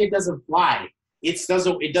 that shit doesn't fly.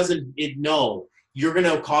 No, you're going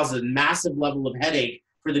to cause a massive level of headache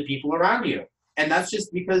for the people around you. And that's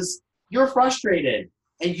just because you're frustrated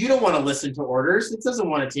and you don't want to listen to orders. It doesn't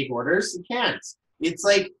want to take orders. It can't. It's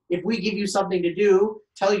like if we give you something to do,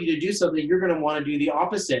 tell you to do something, you're going to want to do the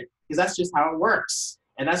opposite, because that's just how it works.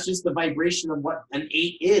 And that's just the vibration of what an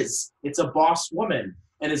 8 is. It's a boss woman.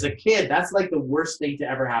 And as a kid, that's like the worst thing to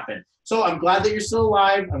ever happen. So I'm glad that you're still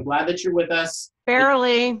alive. I'm glad that you're with us.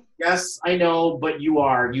 Barely. Yes, I know, but you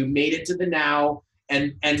are. You made it to the now.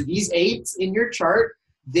 And these 8s in your chart,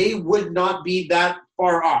 they would not be that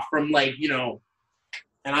far off from, like, you know,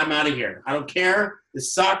 and I'm out of here. I don't care.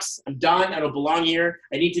 This sucks. I'm done. I don't belong here.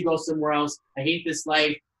 I need to go somewhere else. I hate this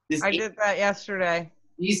life. I did that yesterday.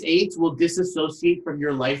 These 8s will disassociate from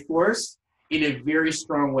your life force in a very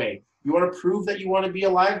strong way. You want to prove that you want to be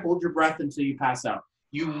alive? Hold your breath until you pass out.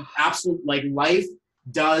 You absolutely, like, life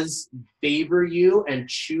does favor you and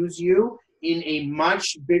choose you in a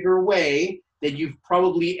much bigger way than you've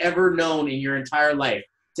probably ever known in your entire life.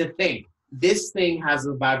 To think, this thing has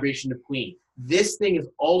a vibration of queen. This thing is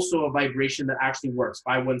also a vibration that actually works.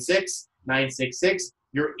 516, 966,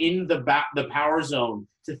 you're in the power zone.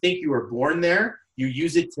 To think you were born there, you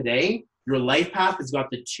use it today, your life path has got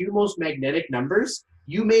the 2 most magnetic numbers.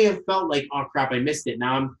 You may have felt like, oh crap, I missed it.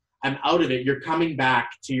 Now I'm out of it. You're coming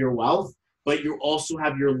back to your wealth, but you also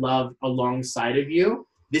have your love alongside of you.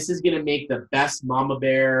 This is going to make the best mama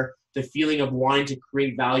bear, the feeling of wanting to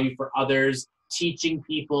create value for others, teaching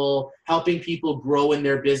people, helping people grow in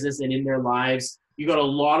their business and in their lives. You got a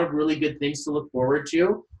lot of really good things to look forward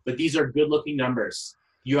to, but these are good looking numbers.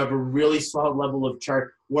 You have a really solid level of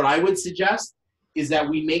chart. What I would suggest is that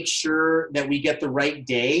we make sure that we get the right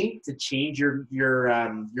day to change your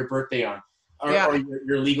birthday on, or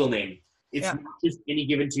your legal name. It's not just any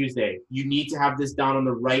given Tuesday. You need to have this done on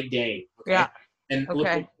the right day. Okay? Yeah. And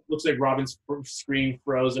looks like Robin's screen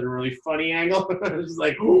froze at a really funny angle. It's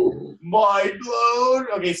like, oh, mind blown.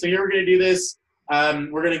 Okay, so here we're gonna do this.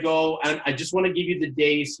 We're gonna go, and I just want to give you the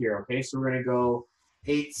days here. Okay, so we're gonna go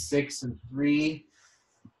 8, 6, and 3.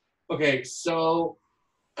 Okay, so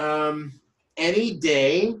any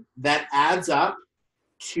day that adds up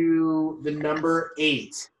to the number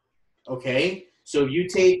 8. Okay, so if you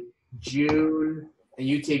take June and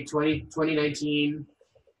you take 2019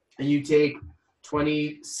 and you take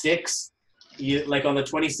 26, like on the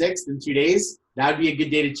 26th in 2 days, that would be a good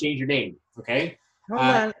day to change your name. Okay. Hold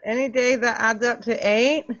on. Any day that adds up to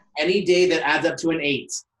 8? Any day that adds up to an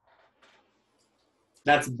 8.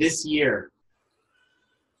 That's this year.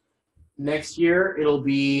 Next year, it'll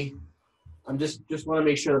be, I'm just want to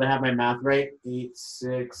make sure that I have my math right. 8,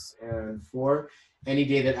 6, and 4. Any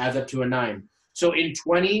day that adds up to a 9. So in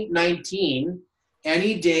 2019,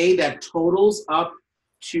 any day that totals up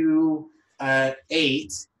to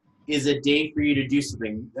 8 is a day for you to do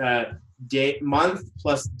something. Month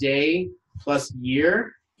plus day plus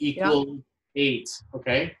year equals 8.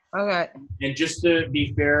 Okay. Okay. And just to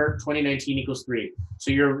be fair, 2019 equals 3. So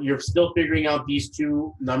you're still figuring out these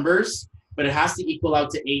 2 numbers, but it has to equal out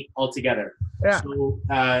to 8 altogether. Yeah. So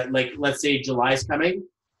like, let's say July's coming.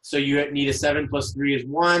 So you need a 7 plus 3 is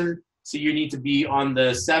 1. So you need to be on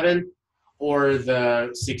the 7th or the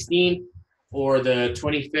 16th or the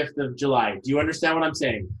 25th of July. Do you understand what I'm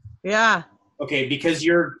saying? Yeah. Okay, because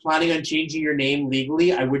you're planning on changing your name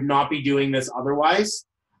legally, I would not be doing this otherwise.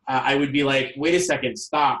 I would be like, wait a second,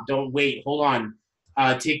 stop, don't wait, hold on.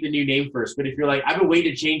 Take the new name first. But if you're like, I've been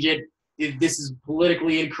waiting to change it, if this is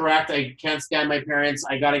politically incorrect, I can't stand my parents,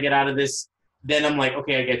 I got to get out of this, then I'm like,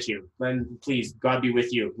 okay, I get you. Then please, God be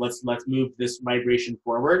with you. Let's move this vibration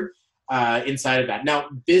forward inside of that. Now,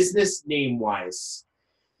 business name-wise,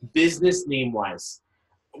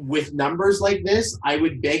 with numbers like this, I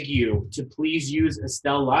would beg you to please use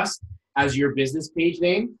Estelle Lust as your business page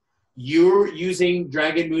name. You're using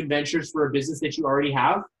Dragon Moon Ventures for a business that you already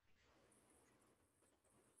have?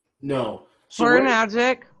 No. So For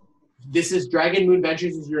Enagic. This is Dragon Moon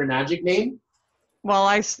Ventures is your Enagic name? Well,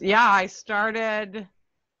 I started,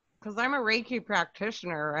 because I'm a Reiki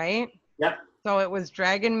practitioner, right? Yep. So it was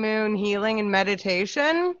Dragon Moon Healing and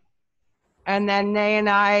Meditation. And then Nay and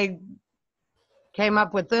I came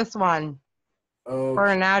up with this one for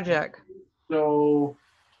Enagic. So,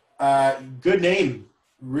 good name.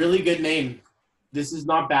 Really good name. This is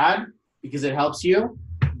not bad because it helps you,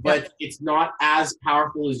 but it's not as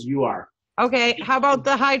powerful as you are. Okay, how about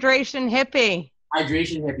the Hydration Hippie?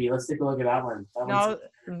 Hydration Hippie. Let's take a look at that one. No,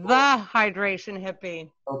 the Hydration Hippie.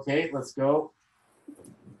 Okay, let's go.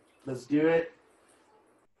 Let's do it.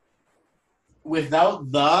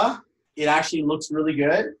 Without the, it actually looks really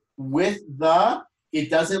good. With the, it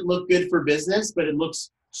doesn't look good for business, but it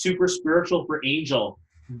looks super spiritual for angel.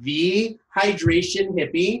 The hydration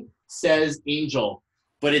hippie says angel,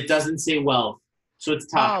 but it doesn't say wealth. So it's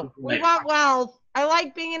tough. Oh, we want wealth. I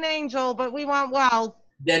like being an angel, but we want wealth.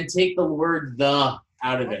 Then take the word the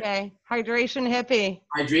out of it. Okay. Hydration hippie.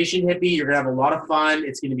 Hydration hippie, you're gonna have a lot of fun.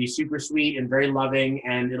 It's gonna be super sweet and very loving,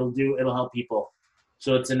 and it'll help people.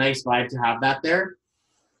 So it's a nice vibe to have that there.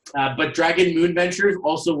 But Dragon Moon Ventures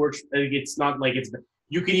also works. It's not like it's.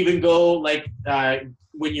 You can even go like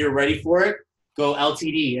when you're ready for it, go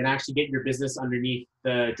LTD and actually get your business underneath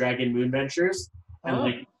the Dragon Moon Ventures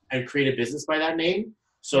and create a business by that name.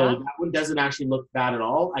 So that one doesn't actually look bad at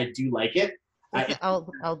all. I do like it.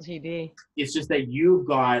 LTD. It's just that you've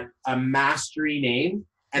got a mastery name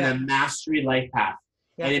and a mastery life path,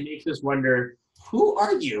 and it makes us wonder, who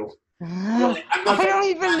are you? I don't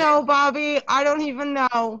even know, Bobby. I don't even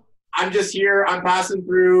know. I'm just here. I'm passing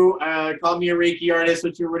through. Call me a Reiki artist.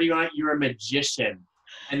 What do you want? You're a magician.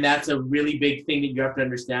 And that's a really big thing that you have to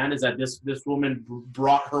understand is that this woman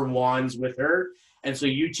brought her wands with her. And so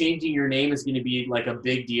you changing your name is going to be like a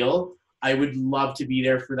big deal. I would love to be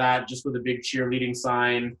there for that, just with a big cheerleading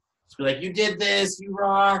sign. Just be like, you did this, you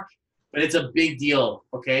rock. But it's a big deal,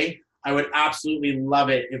 okay? I would absolutely love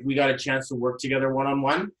it if we got a chance to work together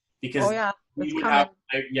one-on-one. Because we would have,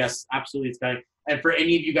 yes, absolutely, it's coming. And for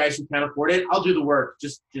any of you guys who can't afford it, I'll do the work.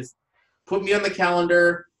 Just put me on the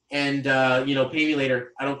calendar and pay me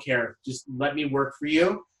later. I don't care. Just let me work for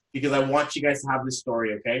you because I want you guys to have this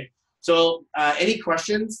story. Okay. So, any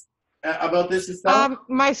questions about this stuff?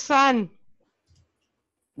 My son.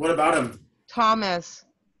 What about him? Thomas.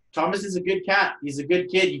 Thomas is a good cat. He's a good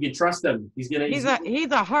kid. You can trust him. He's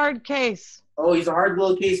a hard case. Oh, he's a hard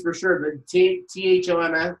little case for sure. But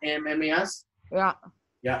THOMMAS. Yeah.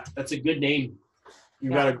 Yeah, that's a good name.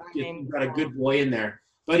 You've got a good boy in there.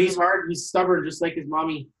 But he's hard. He's stubborn, just like his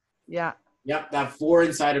mommy. Yeah. Yep. That 4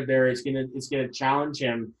 inside of there is gonna challenge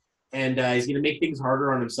him, and he's gonna make things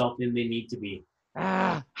harder on himself than they need to be.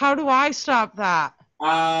 How do I stop that?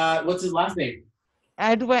 What's his last name?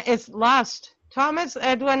 Edwin. It's Lust. Thomas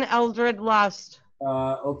Edwin Eldred Lust.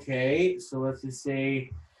 Okay. So let's just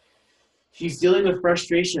say. He's dealing with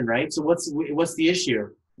frustration, right? So what's the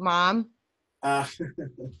issue? Mom. Like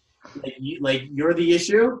you're the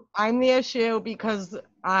issue? I'm the issue because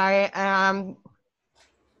I am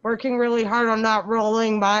working really hard on not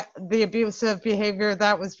rolling the abusive behavior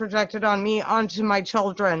that was projected on me onto my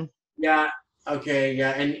children. Yeah. Okay.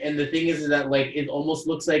 Yeah. And the thing is that like it almost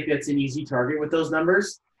looks like it's an easy target with those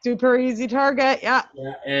numbers. Super easy target. Yeah.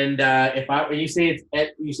 Yeah. And when you say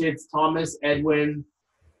it's Thomas Edwin.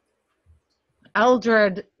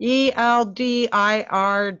 Eldred, ELDIRD.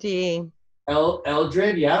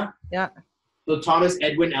 Eldred, yeah? Yeah. So Thomas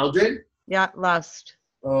Edwin Eldred? Yeah, Lust.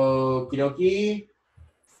 Okie dokie.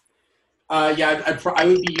 Yeah, I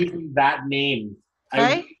would be using that name. Okay.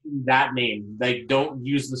 I would be using that name. Like, don't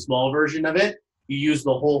use the small version of it. You use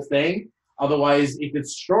the whole thing. Otherwise, if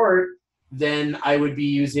it's short, then I would be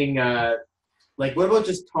using, what about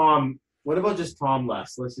just Tom? What about just Tom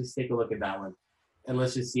Lust? Let's just take a look at that one. And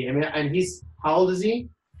let's just see. I mean, and he's, how old is he?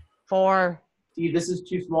 4. See, this is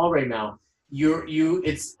too small right now.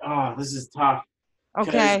 This is tough.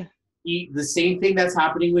 Okay. The same thing that's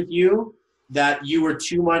happening with you, that you were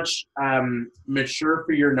too much mature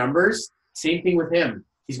for your numbers. Same thing with him.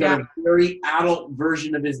 He's got a very adult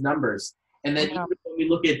version of his numbers. And then even when we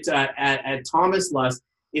look at Thomas Lust,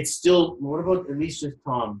 it's still, what about at least just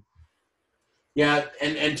Tom? Yeah,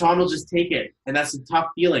 and Tom will just take it. And that's a tough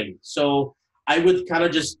feeling. So I would kind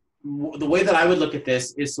of the way that I would look at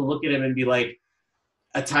this is to look at him and be like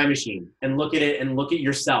a time machine and look at it and look at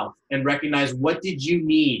yourself and recognize what did you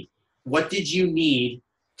need? What did you need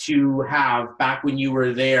to have back when you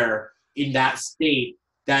were there in that state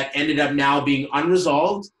that ended up now being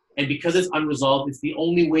unresolved? And because it's unresolved, it's the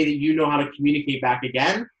only way that you know how to communicate back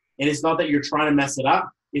again. And it's not that you're trying to mess it up.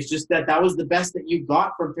 It's just that was the best that you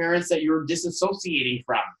got from parents that you're disassociating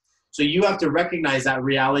from. So you have to recognize that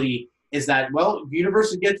reality is that, well, the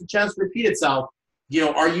universe gets a chance to repeat itself.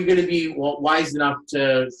 Are you going to be wise enough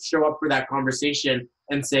to show up for that conversation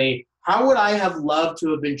and say, how would I have loved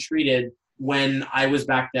to have been treated when I was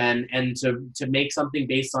back then, and to make something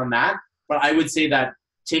based on that? But I would say that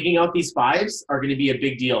taking out these 5s are going to be a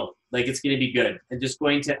big deal. Like, it's going to be good. And just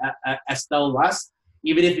going to Estelle Lust,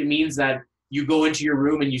 even if it means that you go into your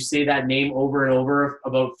room and you say that name over and over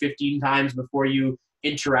about 15 times before you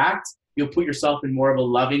interact, you'll put yourself in more of a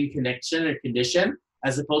loving connection or condition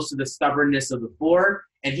as opposed to the stubbornness of the 4.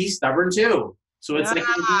 And he's stubborn too. So it's like, a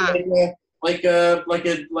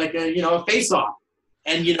face-off.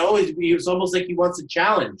 And, it's almost like he wants a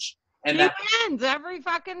challenge. And he wins every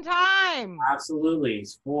fucking time. Absolutely.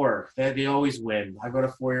 He's 4. They always win. I got a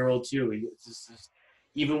 4-year-old too.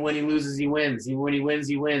 Even when he loses, he wins. Even when he wins,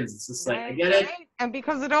 he wins. It's just like, I get it. And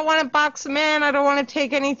because I don't want to box him in, I don't want to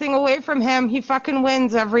take anything away from him, he fucking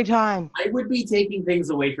wins every time. I would be taking things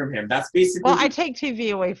away from him. That's basically... Well, I take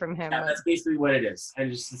TV away from him. Yeah, that's basically what it is.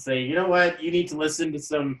 And just to say, you know what? You need to listen to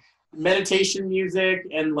some meditation music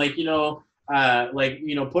and put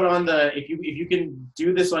on if you can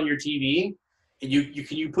do this on your TV, and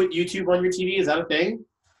you put YouTube on your TV? Is that a thing?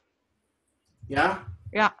 Yeah?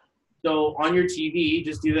 Yeah. So on your TV,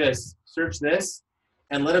 just do this. Search this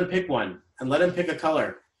and let him pick one. And let him pick a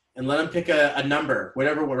color. And let him pick a number.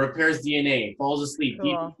 Whatever repairs DNA, falls asleep,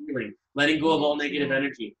 cool. Deep healing, letting go of all negative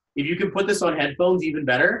energy. If you can put this on headphones, even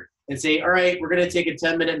better. And say, all right, we're going to take a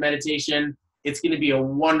 10-minute meditation. It's going to be a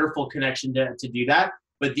wonderful connection to do that.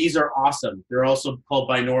 But these are awesome. They're also called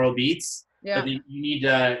binaural beats. Yeah. But you need,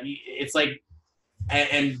 it's like,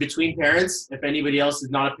 and between parents, if anybody else is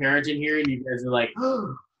not a parent in here and you guys are like,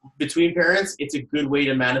 between parents, it's a good way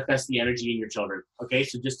to manifest the energy in your children. Okay,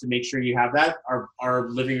 so just to make sure you have that, our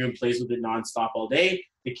living room plays with it nonstop all day.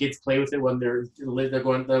 The kids play with it when they're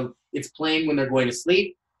going. It's playing when they're going to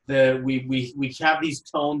sleep. We have these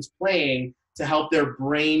tones playing to help their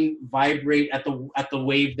brain vibrate at the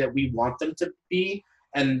wave that we want them to be.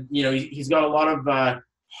 And he's got a lot of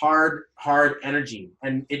hard energy,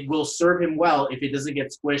 and it will serve him well if it doesn't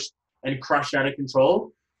get squished and crushed out of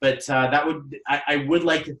control. But I would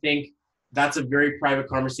like to think that's a very private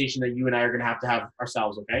conversation that you and I are going to have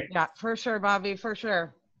ourselves, okay? Yeah, for sure, Bobby, for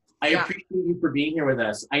sure. I appreciate you for being here with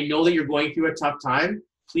us. I know that you're going through a tough time.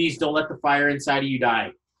 Please don't let the fire inside of you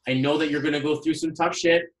die. I know that you're going to go through some tough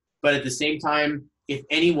shit, but at the same time, if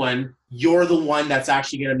anyone, you're the one that's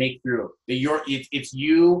actually going to make through. It's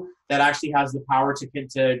you that actually has the power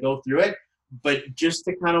to go through it. But just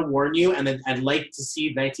to kind of warn you, and then I'd like to see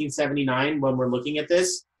 1979 when we're looking at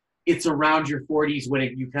this, it's around your 40s when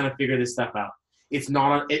you kind of figure this stuff out. It's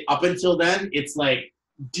not up until then. It's like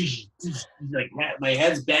my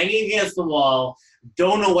head's banging against the wall.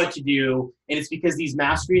 Don't know what to do, and it's because these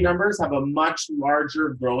mastery numbers have a much larger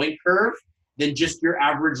growing curve than just your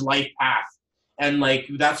average life path. And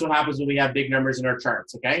that's what happens when we have big numbers in our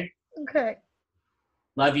charts. Okay. Okay.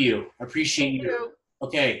 Love you. Appreciate you.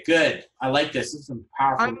 Okay. Good. I like this. This is some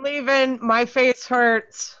powerful. I'm leaving. My face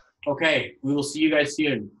hurts. Okay. We will see you guys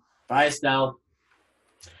soon. Bye, Estelle.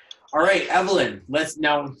 All right, Evelyn, let's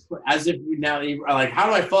now, as if you now are like, how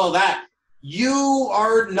do I follow that? You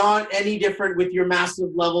are not any different with your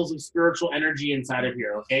massive levels of spiritual energy inside of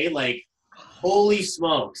here, okay? Holy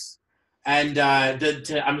smokes. And I'm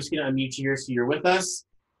just going to unmute you here so you're with us.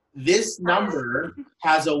 This number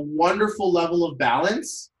has a wonderful level of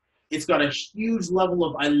balance. It's got a huge level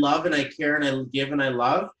of I love and I care and I give and I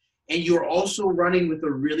love. And you're also running with a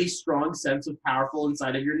really strong sense of powerful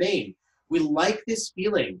inside of your name. We like this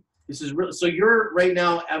feeling. This is real. So you're right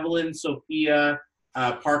now Evelyn Sophia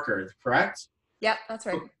Parker, correct? Yep, that's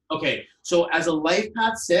right. Okay. So as a life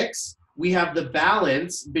path 6, we have the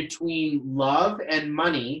balance between love and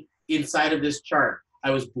money inside of this chart.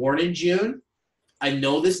 I was born in June. I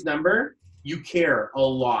know this number. You care a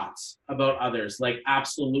lot about others.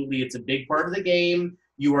 Absolutely. It's a big part of the game.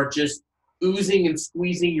 You are just oozing and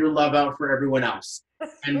squeezing your love out for everyone else.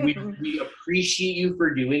 And we appreciate you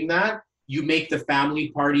for doing that. You make the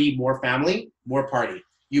family, more party.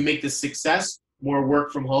 You make the success, more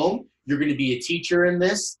work from home. You're going to be a teacher in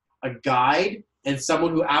this, a guide, and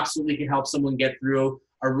someone who absolutely can help someone get through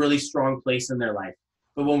a really strong place in their life.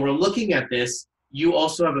 But when we're looking at this, you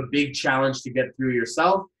also have a big challenge to get through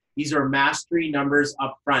yourself. These are mastery numbers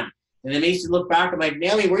up front. And it makes you look back. I'm like,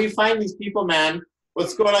 Naomi, where are you finding these people, man?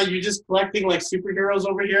 What's going on? You're just collecting superheroes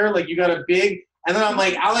over here? You got a big... And then I'm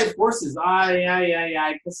like, Allied Forces.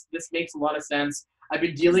 Yeah. This makes a lot of sense. I've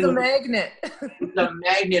been dealing with... magnet. The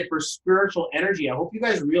magnet for spiritual energy. I hope you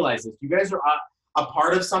guys realize this. You guys are a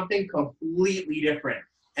part of something completely different.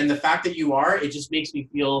 And the fact that you are, it just makes me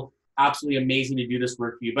feel absolutely amazing to do this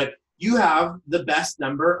work for you. But you have the best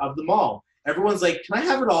number of them all. Everyone's like, can I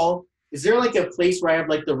have it all? Is there a place where I have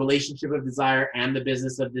the relationship of desire and the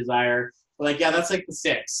business of desire? Yeah, that's the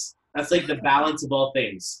 6. That's the balance of all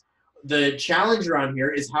things. The challenge around here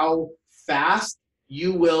is how fast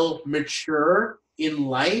you will mature in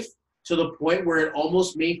life to the point where it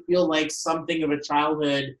almost may feel like something of a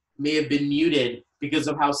childhood may have been muted because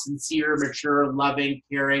of how sincere, mature, loving,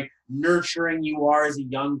 caring, nurturing you are as a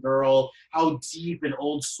young girl, how deep and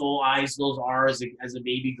old soul eyes those are as a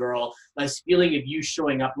baby girl. This feeling of you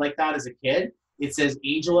showing up like that as a kid it says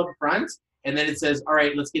angel up front, and then it says, all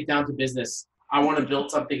right, let's get down to business. I want to build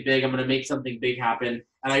something big. I'm going to make something big happen.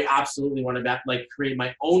 And I absolutely want to like create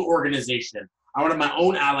my own organization. I want my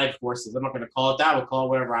own allied forces. I'm not going to call it that. We'll call it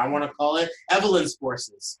whatever I want to call it. Evelyn's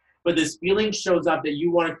forces. But this feeling shows up that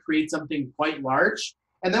you want to create something quite large.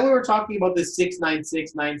 And then we were talking about this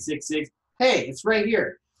 696, 966. Hey, it's right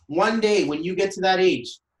here. One day when you get to that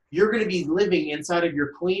age, you're going to be living inside of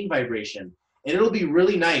your queen vibration. And it'll be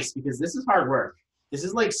really nice because this is hard work. This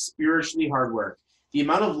is like spiritually hard work. The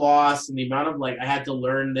amount of loss and the amount of like, I had to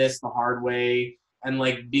learn this the hard way, and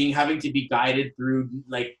like having to be guided through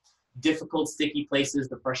like difficult, sticky places,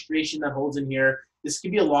 the frustration that holds in here. This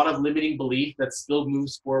could be a lot of limiting belief that still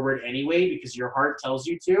moves forward anyway because your heart tells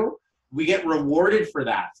you to. We get rewarded for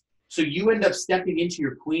that. So you end up stepping into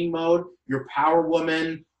your queen mode, your power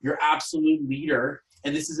woman, your absolute leader,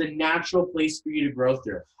 and this is a natural place for you to grow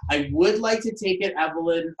through. I would like to take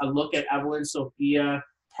a look at Evelyn Sophia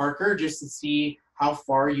Parker, just to see how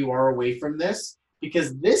far you are away from this,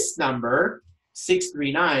 because this number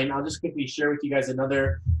 639, I'll just quickly share with you guys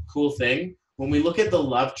another cool thing. When we look at the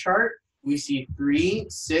love chart, we see 3,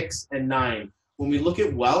 6, and 9. When we look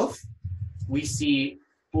at wealth, we see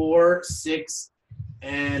 4, 6,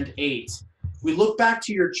 and 8. We look back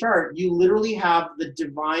to your chart, you literally have the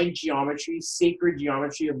divine geometry, sacred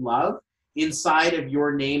geometry of love inside of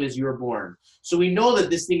your name as you were born. So we know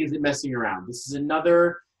that this thing isn't messing around. This is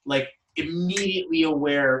another like immediately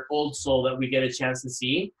aware old soul that we get a chance to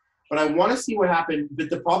see. But I want to see what happened. But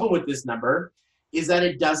the problem with this number is that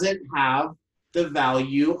it doesn't have the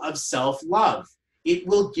value of self-love. It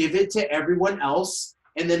will give it to everyone else.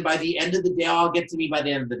 And then by the end of the day, I'll get to me by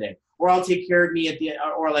the end of the day. Or I'll take care of me at the,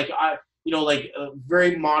 or like,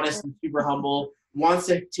 very modest and super humble, wants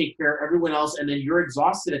to take care of everyone else. And then you're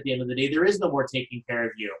exhausted at the end of the day. There is no more taking care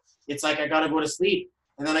of you. It's like, I got to go to sleep.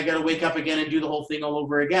 And then I got to wake up again and do the whole thing all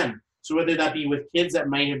over again. So whether that be with kids that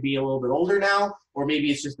might be a little bit older now, or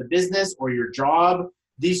maybe it's just a business or your job,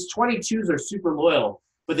 these 22s are super loyal,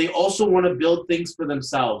 but they also want to build things for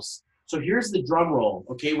themselves. So here's the drum roll.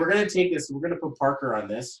 Okay, we're going to take this. We're going to put Parker on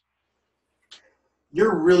this.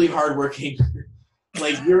 You're really hardworking.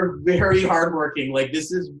 Like, you're very hardworking. Like,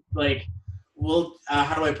 this is like, well,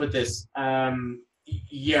 how do I put this?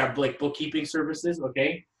 Yeah, like bookkeeping services.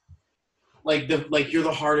 Okay. Like you're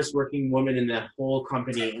the hardest working woman in that whole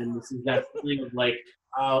company, and this is that feeling of like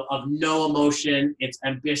of no emotion. It's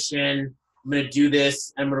ambition. I'm gonna do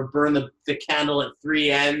this. I'm gonna burn the candle at 3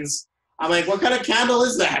 ends. I'm like, what kind of candle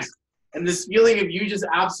is that? And this feeling of you just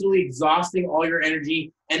absolutely exhausting all your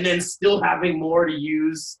energy and then still having more to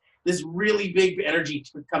use. This really big energy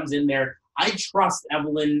comes in there. I trust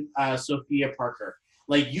Evelyn Sophia Parker.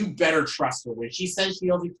 Like, you better trust her. When she says she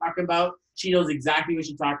knows what you're talking about, she knows exactly what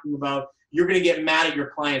she's talking about. You're going to get mad at your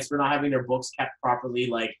clients for not having their books kept properly.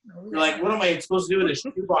 Like, you're like, what am I supposed to do with a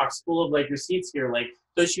shoebox full of like receipts here? Like,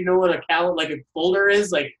 does she know what a calendar, like a folder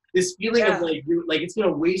is? Like, this feeling of like, you're, like, it's going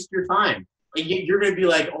to waste your time. And you're going to be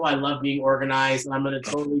like, oh, I love being organized and I'm going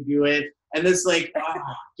to totally do it. And it's like,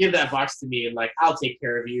 give that box to me and like, I'll take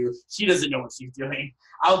care of you. She doesn't know what she's doing.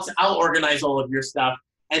 I'll organize all of your stuff.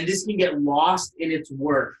 And this can get lost in its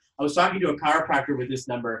work. I was talking to a chiropractor with this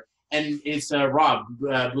number, and it's Rob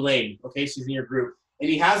Boulain. Okay, she's in your group. And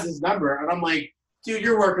he has this number, and I'm like, dude,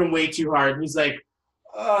 you're working way too hard. And he's like,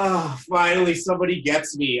 oh, finally somebody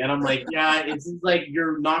gets me. And I'm like, yeah, it's like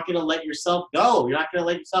you're not going to let yourself go. You're not going to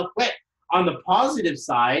let yourself quit. On the positive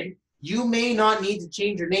side, you may not need to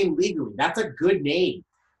change your name legally. That's a good name.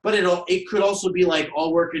 But it could also be like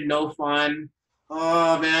all work and no fun.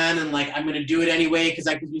 Oh, man, and like I'm going to do it anyway because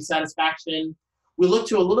that gives me satisfaction. We look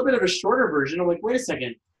to a little bit of a shorter version. I'm like, wait a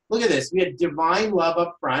second. Look at this. We had divine love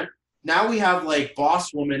up front. Now we have like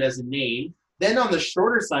boss woman as a name. Then on the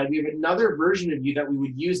shorter side, we have another version of you that we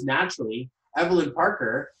would use naturally, Evelyn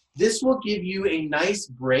Parker. This will give you a nice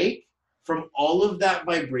break from all of that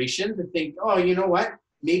vibration to think, oh, you know what?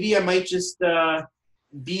 Maybe I might just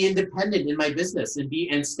be independent in my business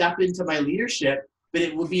and step into my leadership. But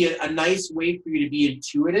it would be a nice way for you to be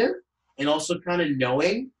intuitive and also kind of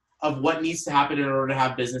knowing of what needs to happen in order to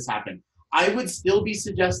have business happen. I would still be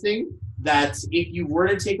suggesting that if you were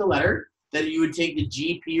to take a letter, that you would take the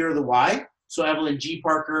G, P, or the Y. So Evelyn G.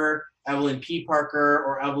 Parker, Evelyn P. Parker,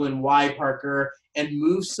 or Evelyn Y. Parker, and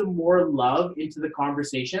move some more love into the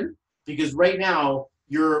conversation. Because right now,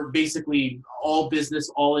 you're basically all business,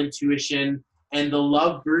 all intuition, and the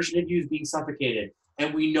love version of you is being suffocated.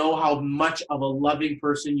 And we know how much of a loving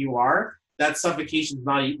person you are. That suffocation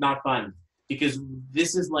is not fun, because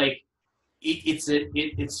this is like,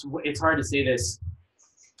 it's hard to say this.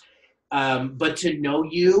 But to know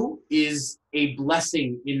you is a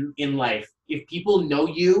blessing in life. If people know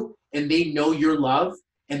you and they know your love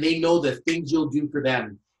and they know the things you'll do for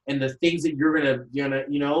them and the things that you're gonna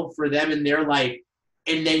for them in their life,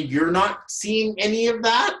 and then you're not seeing any of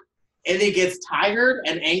that, and it gets tired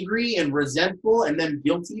and angry and resentful and then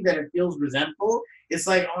guilty that it feels resentful, it's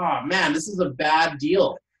like, oh man, this is a bad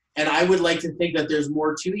deal. And I would like to think that there's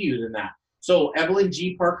more to you than that. So Evelyn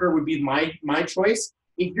G. Parker would be my choice.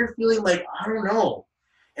 If you're feeling like, I don't know,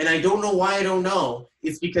 and I don't know why I don't know,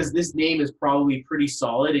 it's because this name is probably pretty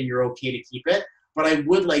solid and you're okay to keep it. But I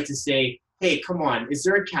would like to say, hey, come on, is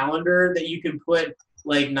there a calendar that you can put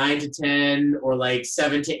like 9 to 10 or like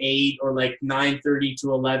 7 to 8 or like 9:30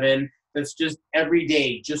 to 11? That's just every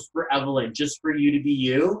day, just for Evelyn, just for you to be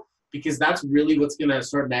you, because that's really what's going to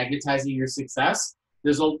start magnetizing your success.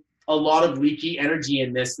 There's a lot of leaky energy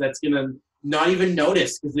in this that's going to not even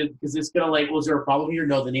notice because it's going to like, well, is there a problem here?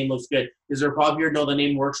 No, the name looks good. Is there a problem here? No, the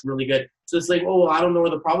name works really good. So it's like, oh, well, I don't know where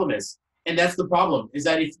the problem is. And that's the problem, is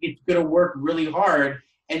that it's going to work really hard.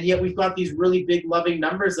 And yet we've got these really big loving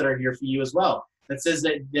numbers that are here for you as well. That says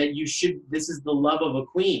that you should, this is the love of a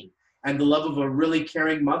queen and the love of a really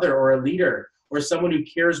caring mother or a leader or someone who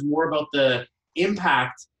cares more about the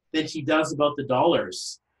impact than she does about the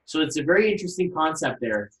dollars. So it's a very interesting concept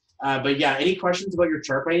there. But yeah, any questions about your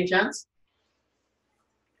chart by any chance?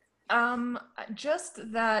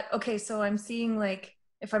 Just that, okay, so I'm seeing, like,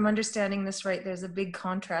 if I'm understanding this right, there's a big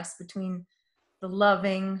contrast between the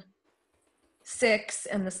loving 6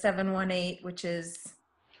 and the 718, which is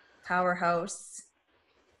powerhouse,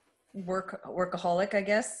 workaholic, I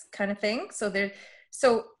guess, kind of thing. So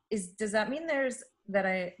does that mean there's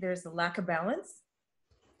a lack of balance?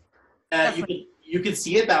 You could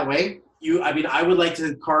see it that way. I would like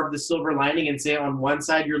to carve the silver lining and say on one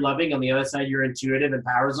side you're loving, on the other side you're intuitive and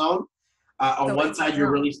power zone. On one side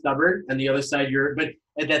you're really stubborn, and the other side but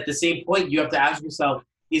at the same point you have to ask yourself,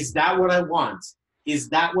 is that what I want? Is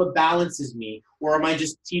that what balances me? Or am I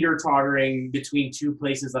just teeter-tottering between two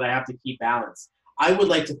places that I have to keep balance? I would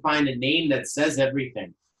like to find a name that says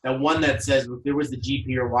everything. That one that says if there was the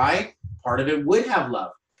GP or Y, part of it would have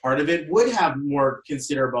love. Part of it would have more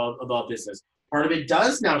consider about business. Part of it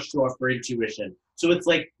does now show up for intuition. So it's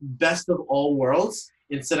like best of all worlds.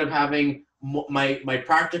 Instead of having my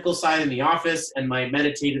practical side in the office and my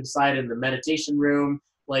meditative side in the meditation room,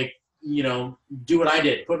 like, do what I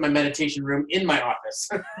did, put my meditation room in my office.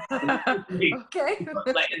 Okay.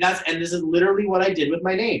 And this is literally what I did with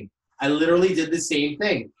my name. I literally did the same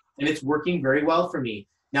thing, and it's working very well for me.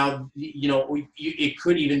 Now, it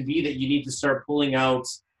could even be that you need to start pulling out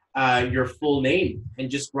your full name and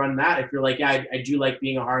just run that. If you're like, yeah, I do like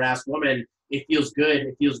being a hard-ass woman. It feels good.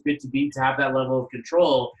 It feels good to have that level of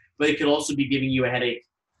control, but it could also be giving you a headache.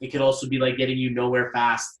 It could also be like getting you nowhere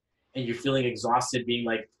fast and you're feeling exhausted, being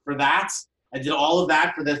like, for that, I did all of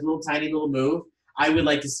that for this little tiny little move. I would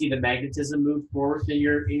like to see the magnetism move forward in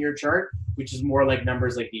your chart, which is more like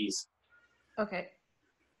numbers like these. Okay.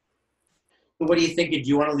 So what do you think? Do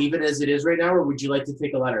you want to leave it as it is right now, or would you like to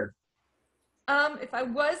take a letter? If I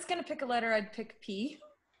was going to pick a letter, I'd pick P.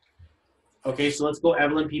 Okay, so let's go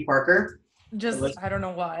Evelyn P. Parker. I don't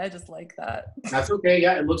know why. I just like that. That's okay.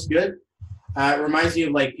 Yeah, it looks good. It reminds me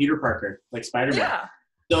of like Peter Parker, like Spider-Man. Yeah.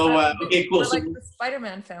 So, okay, cool. We're like the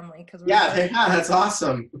Spider-Man family. Yeah, that's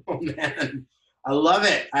awesome. Oh, man. I love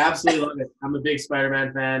it. I absolutely love it. I'm a big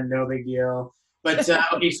Spider-Man fan. No big deal. But,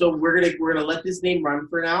 okay, so we're gonna let this name run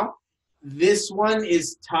for now. This one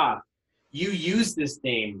is tough. You use this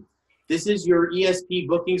name. This is your ESP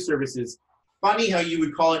booking services. Funny how you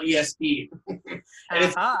would call it ESP. And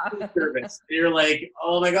it's a service. And you're like,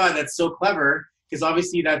 oh my God, that's so clever. Because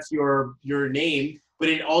obviously that's your name, but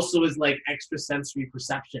it also is like extrasensory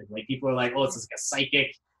perception. Like people are like, oh, it's like a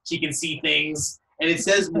psychic. She can see things. And it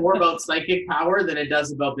says more about psychic power than it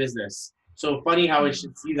does about business. So funny how it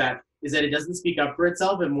should see that is that it doesn't speak up for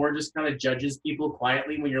itself and more just kind of judges people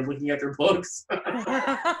quietly when you're looking at their books.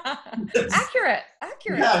 Accurate.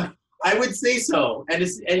 Yeah, I would say so. And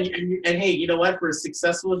hey, you know what? For as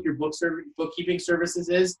successful as your bookkeeping services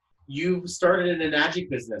is, you started in a magic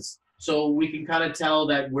business. So we can kind of tell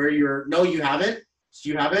that where you're, no, you haven't.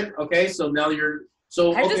 You haven't? Okay, so now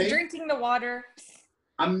I'm just drinking the water.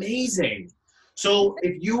 Amazing. So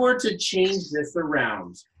if you were to change this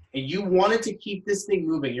around and you wanted to keep this thing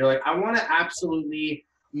moving, you're like, I want to absolutely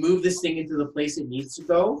move this thing into the place it needs to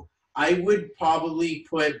go, I would probably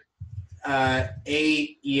put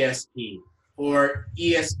AESP or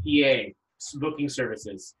ESPA, booking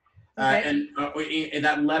services. Okay. And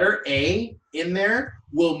that letter A in there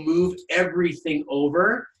will move everything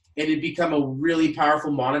over and it become a really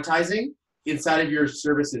powerful monetizing. inside of your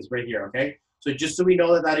services right here, okay? So just so we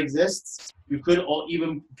know that that exists, you could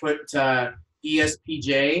even put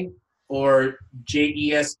ESPJ or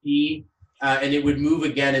JESP, and it would move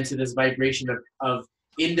again into this vibration of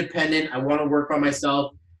independent. I want to work on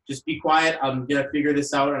myself. Just be quiet. I'm going to figure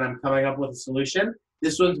this out, and I'm coming up with a solution.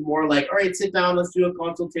 This one's more like, all right, sit down. Let's do a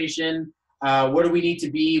consultation. What do we need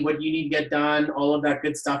to be? What do you need to get done? All of that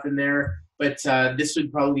good stuff in there. But this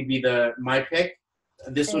would probably be my pick.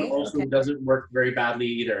 This one also doesn't work very badly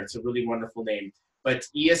either. It's a really wonderful name. But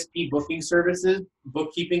ESP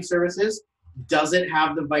bookkeeping services, doesn't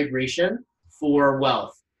have the vibration for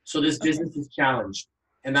wealth. So this business is challenged.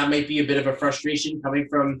 And that might be a bit of a frustration coming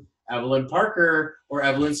from Evelyn Parker or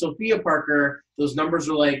Evelyn Sophia Parker. Those numbers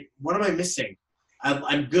are like, what am I missing?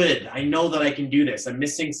 I'm good. I know that I can do this. I'm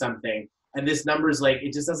missing something. And this number is like,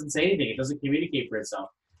 it just doesn't say anything. It doesn't communicate for itself.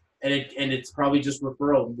 And it's probably just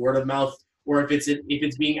referral, word of mouth, or if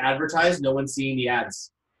it's being advertised, no one's seeing the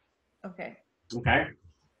ads. Okay. Okay.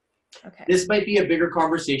 Okay. This might be a bigger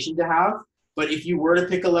conversation to have, but if you were to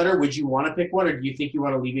pick a letter, would you want to pick one, or do you think you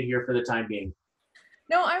want to leave it here for the time being?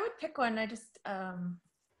 No, I would pick one. I just,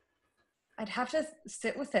 I'd have to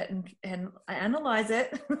sit with it and analyze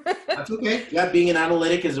it. That's okay. Yeah, being an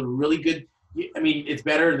analytic is a really good, I mean, it's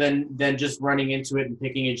better than just running into it and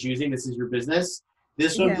picking and choosing. This is your business.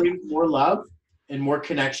 This one brings more love and more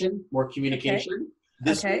connection, more communication.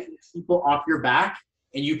 This one gets people off your back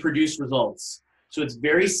and you produce results. So it's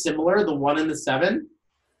very similar, the 1 and the 7,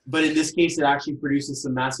 but in this case, it actually produces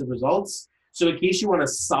some massive results. So in case you want a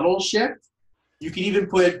subtle shift, you can even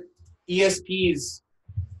put ESP's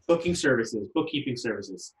bookkeeping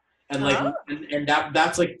services. And like, and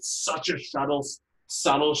that's like such a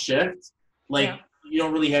subtle shift. Like you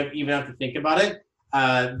don't really even have to think about it.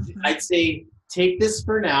 I'd say take this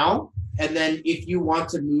for now. And then if you want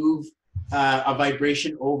to move a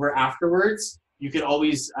vibration over afterwards, you can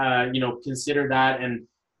always, consider that. And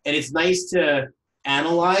it's nice to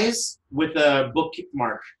analyze with a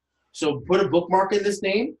bookmark. So put a bookmark in this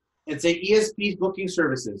name and say ESP's bookkeeping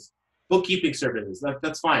services.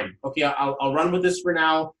 That's fine. Okay, I'll run with this for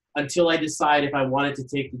now until I decide if I wanted to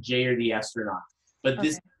take the J or the S or not. But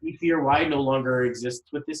this EP or Y no longer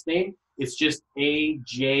exists with this name. It's just A,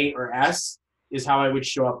 J, or S is how I would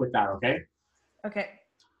show up with that, okay? Okay.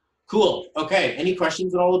 Cool. Okay, any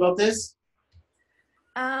questions at all about this?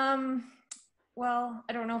 Well,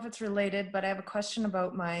 I don't know if it's related, but I have a question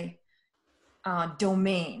about my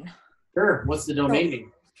domain. Sure. What's the domain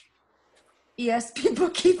name?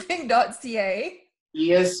 espbookkeeping.ca.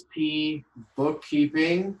 ESP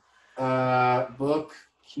bookkeeping,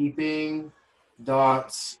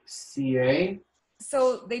 bookkeeping.ca.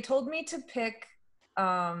 So they told me to pick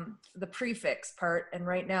the prefix part, and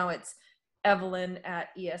right now it's Evelyn at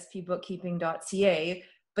espbookkeeping.ca,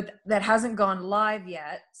 but that hasn't gone live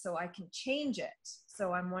yet, so I can change it.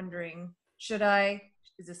 So I'm wondering, should I?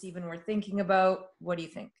 Is this even worth thinking about? What do you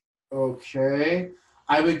think? Okay.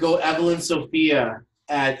 I would go Evelyn Sophia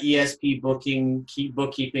at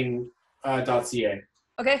espbookkeeping.ca.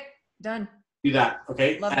 Okay, done. Do that,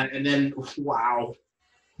 okay? And then, wow.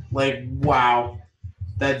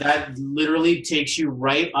 That literally takes you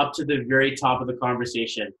right up to the very top of the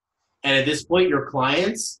conversation. And at this point, your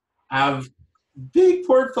clients have big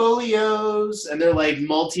portfolios and they're like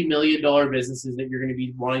multi-million-dollar businesses that you're going to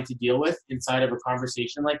be wanting to deal with inside of a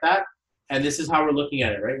conversation like that. And this is how we're looking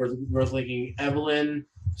at it, right? We're looking Evelyn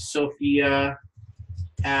Sophia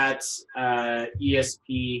at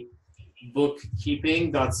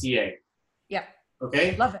espbookkeeping.ca. Yeah.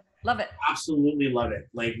 Okay? Love it. Love it. Absolutely love it.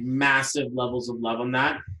 Like massive levels of love on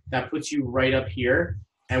that. That puts you right up here.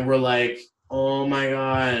 And we're like, oh my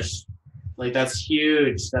gosh. Like that's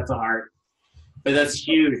huge. That's a heart. But that's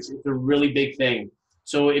huge. It's a really big thing.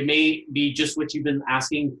 So it may be just what you've been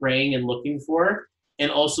asking, praying, and looking for, and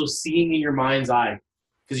also seeing in your mind's eye.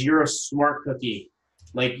 Because you're a smart cookie.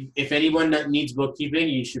 Like if anyone that needs bookkeeping,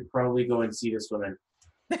 you should probably go and see this woman.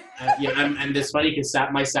 And it's funny because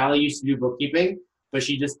my Sally used to do bookkeeping, but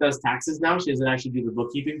she just does taxes now. She doesn't actually do the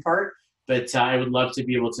bookkeeping part. But I would love to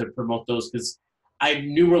be able to promote those because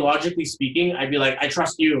numerologically speaking, I'd be like, I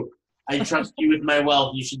trust you. I trust you with my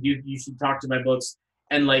wealth. You should talk to my books.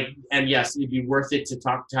 And yes, it'd be worth it to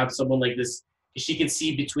have someone like this. She can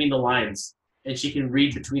see between the lines and she can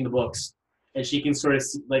read between the books and she can sort of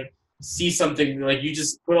see something. Like you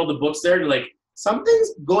just put all the books there and you're like,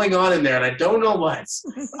 something's going on in there and I don't know what.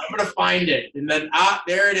 I'm going to find it. And then,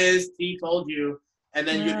 there it is. T told you. And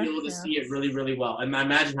then you'll be able to see it really, really well. And I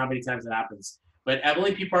imagine how many times it happens. But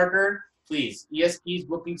Evelyn P. Parker, please. ESP's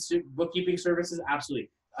bookkeeping services, absolutely.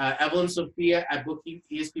 Evelyn Sophia at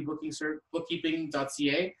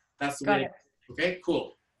espbookkeeping.ca. That's the Got way. it. Okay,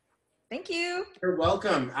 cool. Thank you. You're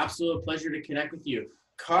welcome. Absolute pleasure to connect with you.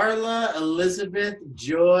 Carla Elizabeth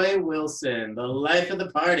Joy Wilson, the life of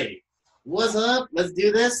the party. What's up? Let's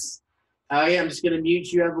do this. Oh yeah, I'm just gonna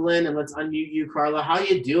mute you, Evelyn, and let's unmute you, Carla. How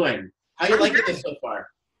you doing? How you liking this so far?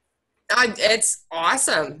 It's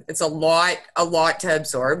awesome. It's a lot to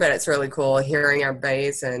absorb, but it's really cool hearing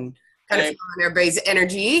everybody's and kind of feeling everybody's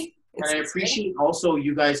energy. And I appreciate also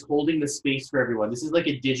you guys holding the space for everyone. This is like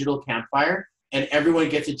a digital campfire, and everyone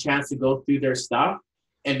gets a chance to go through their stuff.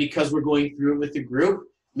 And because we're going through it with the group,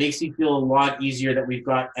 makes me feel a lot easier that we've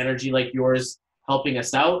got energy like yours helping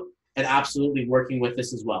us out and absolutely working with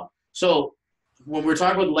us as well. So when we're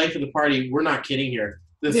talking about the life of the party, we're not kidding here.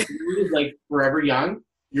 The food is like forever young.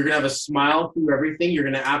 You're going to have a smile through everything. You're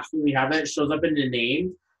going to absolutely have that. It shows up in the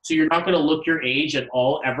name. So you're not going to look your age at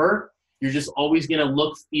all ever. You're just always going to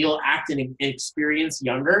look, feel, act, and experience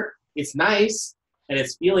younger. It's nice, and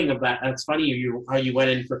it's feeling of that. It's funny how you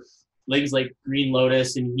went in for things like Green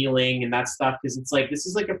Lotus and healing and that stuff, because it's like this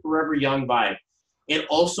is like a forever young vibe. And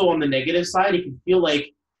also on the negative side, it can feel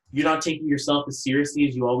like you're not taking yourself as seriously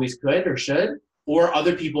as you always could or should, or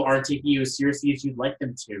other people aren't taking you as seriously as you'd like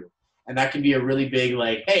them to. And that can be a really big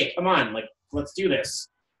like, hey, come on, like, let's do this.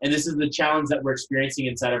 And this is the challenge that we're experiencing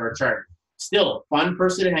inside of our chart. Still, fun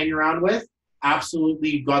person to hang around with.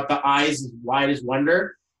 Absolutely got the eyes as wide as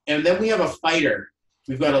wonder. And then we have a fighter.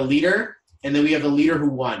 We've got a leader, and then we have a leader who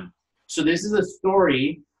won. So this is a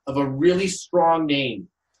story of a really strong name.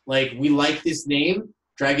 Like, we like this name,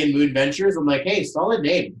 Dragon Moon Ventures. I'm like, hey, solid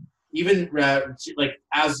name. Even like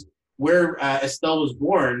as where Estelle was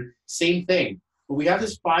born, same thing. But we have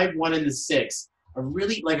this 5, 1, and the 6. A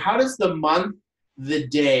really, like, how does the month, the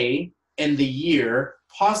day, and the year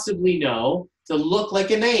possibly know to look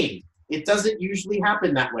like a name? It doesn't usually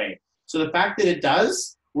happen that way. So the fact that it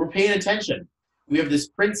does, we're paying attention. We have this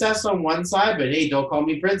princess on one side, but hey, don't call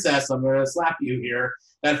me princess. I'm going to slap you here.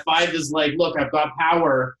 That 5 is like, look, I've got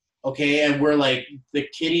power, okay? And we're like, the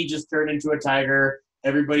kitty just turned into a tiger.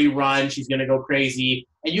 Everybody run. She's going to go crazy.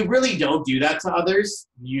 And you really don't do that to others,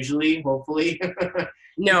 usually, hopefully.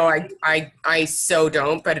 No, I so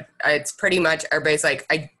don't, but it's pretty much everybody's like,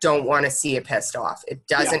 I don't want to see it pissed off. It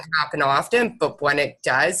doesn't happen often, but when it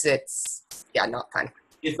does, it's, not fun.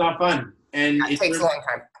 It's not fun. And it takes a long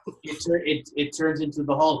time. It turns into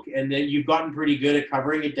the Hulk, and then you've gotten pretty good at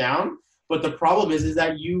covering it down. But the problem is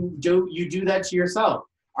that you do that to yourself.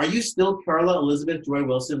 Are you still Carla Elizabeth Joy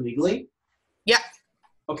Wilson legally? Yeah.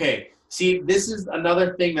 Okay. See, this is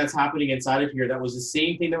another thing that's happening inside of here. That was the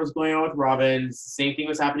same thing that was going on with Robin. The same thing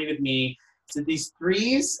was happening with me. So these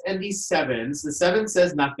 3s and these 7s. The 7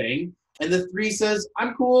 says nothing, and the 3 says,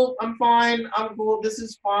 I'm cool, I'm fine, I'm cool, this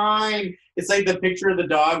is fine. It's like the picture of the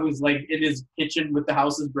dog who's like in his kitchen with the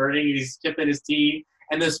house is burning, and he's sipping his tea,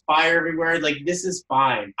 and there's fire everywhere. Like, this is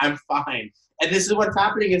fine, I'm fine. And this is what's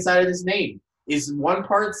happening inside of this name. Is one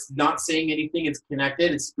part's not saying anything, it's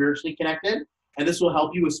connected, it's spiritually connected. And this will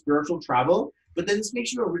help you with spiritual travel. But then this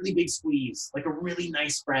makes you a really big squeeze, like a really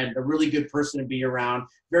nice friend, a really good person to be around,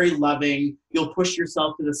 very loving. You'll push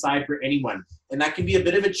yourself to the side for anyone. And that can be a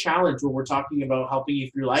bit of a challenge when we're talking about helping you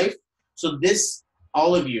through life. So this,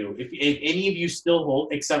 all of you, if any of you still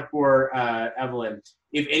hold, except for Evelyn,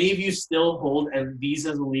 if any of you still hold these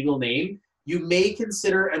as a legal name, you may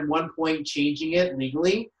consider at one point changing it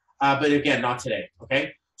legally. But again, not today,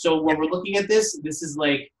 okay? So when we're looking at this is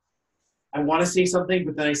like, I want to say something,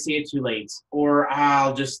 but then I say it too late. Or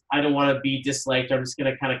I don't want to be disliked. I'm just going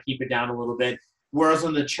to kind of keep it down a little bit. Whereas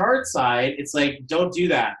on the chart side, it's like, don't do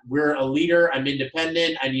that. We're a leader. I'm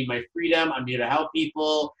independent. I need my freedom. I'm here to help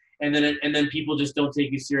people. And then people just don't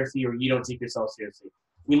take you seriously, or you don't take yourself seriously.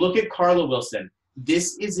 We look at Carla Wilson.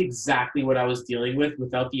 This is exactly what I was dealing with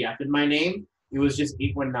without the F in my name. It was just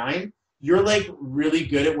 819. You're like really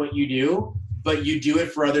good at what you do, but you do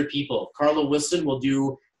it for other people. Carla Wilson will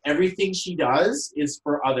do everything she does is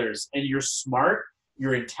for others, and you're smart,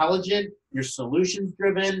 you're intelligent, you're solutions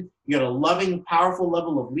driven, you got a loving, powerful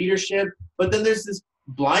level of leadership, but then there's this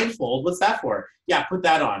blindfold. What's that for? Yeah, put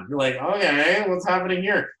that on. You're like, okay, what's happening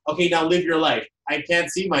here? Okay, now live your life. I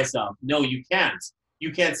can't see myself. No, you can't.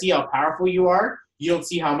 You can't see how powerful you are. You don't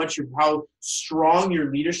see how strong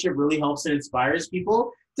your leadership really helps and inspires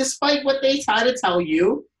people, despite what they try to tell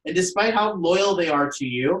you, and despite how loyal they are to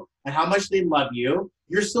you and how much they love you.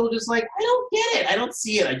 You're still just like, I don't get it. I don't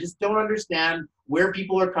see it. I just don't understand where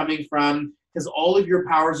people are coming from, because all of your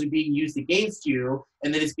powers are being used against you,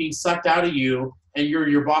 and then it's being sucked out of you, and you're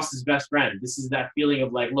your boss's best friend. This is that feeling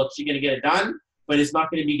of like, look, she's going to get it done, but it's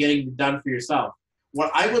not going to be getting it done for yourself.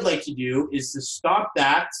 What I would like to do is to stop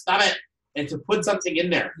that. Stop it. and to put something in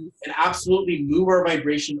there and absolutely move our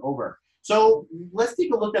vibration over. So let's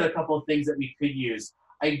take a look at a couple of things that we could use.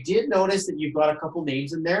 I did notice that you've got a couple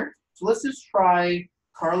names in there. So let's just try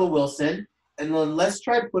Carla Wilson, and then let's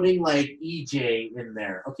try putting like EJ in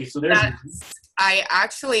there. Okay, so there's... I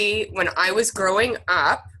actually, when I was growing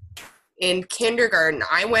up in kindergarten,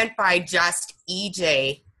 I went by just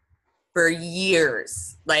EJ for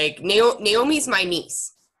years. Like Naomi's my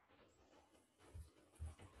niece.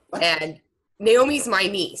 What? And Naomi's my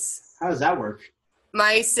niece. How does that work?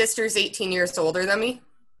 My sister's 18 years older than me.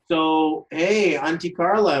 So, hey, Auntie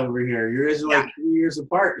Carla over here. Yours are like 3 years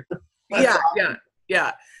apart.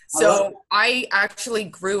 Yeah. So I actually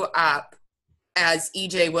grew up as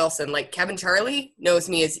EJ Wilson. Like Kevin Charlie knows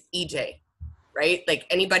me as EJ, right? Like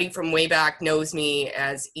anybody from way back knows me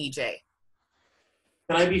as EJ.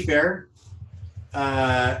 Can I be fair?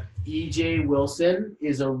 EJ Wilson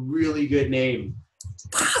is a really good name.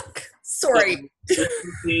 Fuck. Sorry.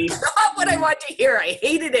 Not what I want to hear. I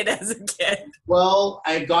hated it as a kid. Well,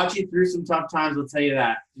 I got you through some tough times, I'll tell you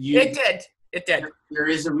that. It did. There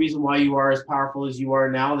is a reason why you are as powerful as you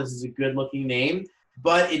are now. This is a good-looking name,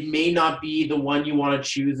 but it may not be the one you want to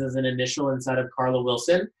choose as an initial inside of Carla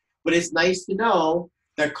Wilson. But it's nice to know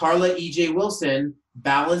that Carla EJ Wilson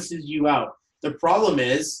balances you out. The problem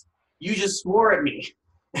is you just swore at me.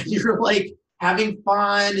 And you're like having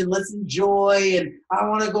fun and let's enjoy and I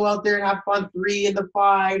want to go out there and have fun. 3 in the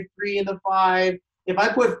 5, 3 in the 5. If I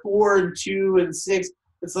put 4 and 2 and 6,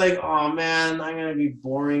 it's like, oh man, I'm gonna be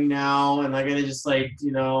boring now, and I'm gonna just like,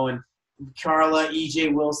 and Carla,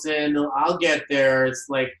 EJ Wilson, I'll get there. It's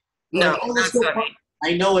like, no, let's go.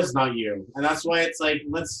 I know it's not you, and that's why it's like,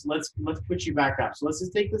 let's put you back up. So let's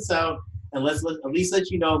just take this out, and let's at least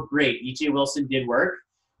let you know, great, EJ Wilson did work,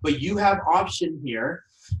 but you have option here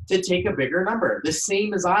to take a bigger number, the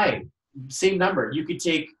same as same number. You could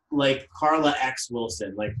take like Carla X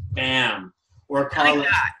Wilson, like bam, or Carla.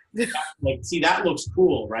 Like, see, that looks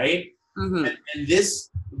cool, right? Mm-hmm. And this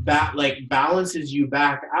balances you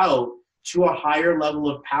back out to a higher level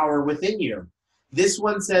of power within you. This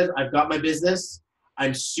one says, I've got my business.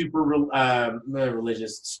 I'm super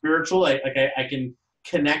religious, spiritual. I can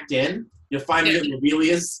connect in. You'll find me at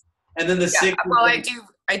Lobelia's. And then the 6. Well, I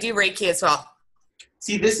do Reiki as well.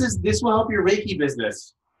 See, this will help your Reiki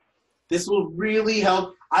business. This will really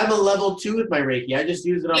help. I'm a level 2 with my Reiki. I just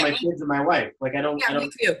use it on my kids and my wife. Like I don't.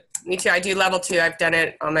 Me too. I do level 2. I've done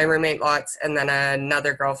it on my roommate lots, and then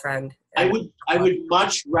another girlfriend. I would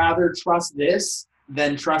much rather trust this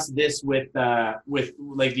than trust this with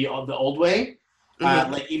like the old way.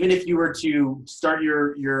 Mm-hmm. Like even if you were to start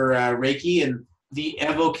your Reiki and the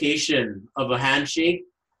evocation of a handshake,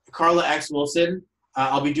 Carla X Wilson,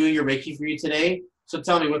 I'll be doing your Reiki for you today. So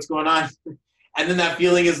tell me what's going on. And then that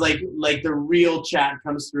feeling is like the real chat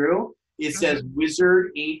comes through. It says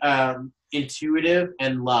wizard, intuitive,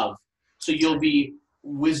 and love. So you'll be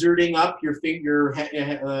wizarding up your finger,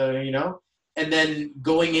 and then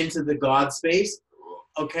going into the God space.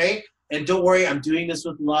 Okay? And don't worry, I'm doing this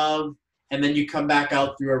with love. And then you come back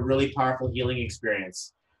out through a really powerful healing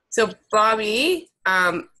experience. So Bobby,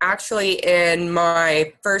 actually in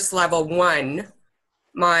my first level 1,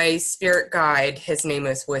 my spirit guide, his name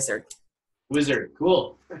is Wizard. Wizard,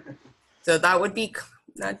 cool. So that'd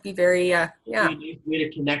be very Way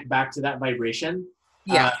to connect back to that vibration.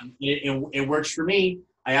 Yeah. It works for me.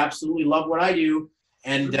 I absolutely love what I do.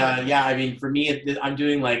 And I mean, for me, I'm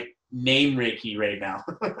doing like name Reiki right now.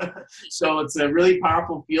 So it's a really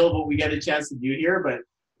powerful field what we get a chance to do here. But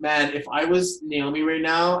man, if I was Naomi right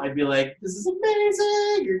now, I'd be like, this is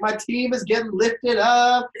amazing. My team is getting lifted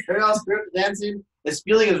up. Everyone else dancing. This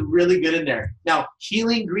feeling is really good in there. Now,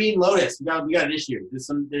 healing green lotus. We got an issue.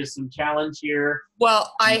 There's some challenge here.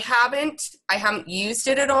 Well, I haven't used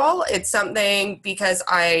it at all. It's something because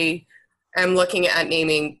I am looking at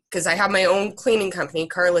naming, because I have my own cleaning company,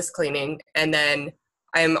 Carla's Cleaning, and then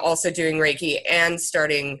I'm also doing Reiki and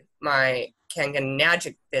starting my Kangen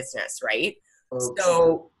Magic business, right? Okay.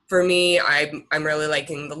 So for me, I'm really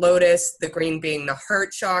liking the lotus, the green being the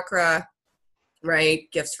heart chakra, right?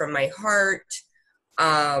 Gifts from my heart.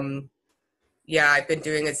 I've been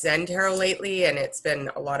doing a Zen tarot lately, and it's been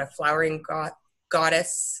a lot of flowering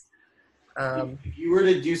goddess. If you were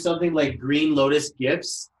to do something like green lotus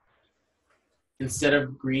gifts instead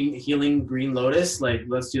of healing green lotus, like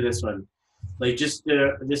let's do this one. Like just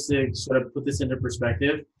to sort of put this into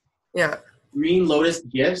perspective. Yeah. Green lotus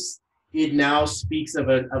gifts, it now speaks of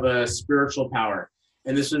a spiritual power.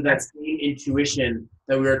 And this was that same intuition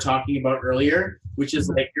that we were talking about earlier, which is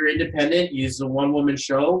like you're independent, it's a one-woman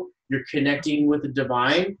show, you're connecting with the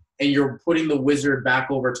divine, and you're putting the wizard back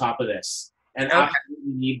over top of this. and Okay.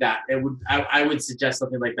 absolutely need that. I would suggest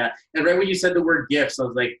something like that. And right when you said the word gifts, I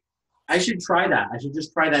was like, I should try that. I should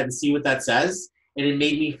just try that and see what that says. And it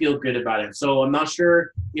made me feel good about it. So I'm not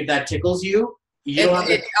sure if that tickles you. You don't have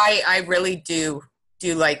to. I really do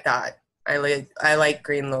like that. I like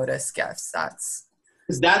Green Lotus gifts. That's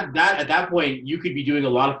Because that at that point you could be doing a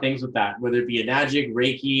lot of things with that, whether it be a magic,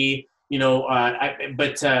 Reiki,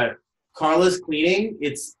 but Carla's cleaning,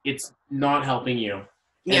 it's not helping you. And,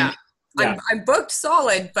 yeah. I'm booked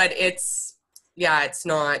solid, but it's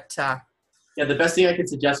not. Yeah, the best thing I can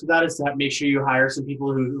suggest with that is to make sure you hire some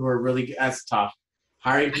people who are really. That's tough.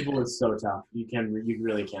 Hiring people is so tough. You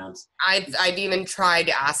really can't. I've even tried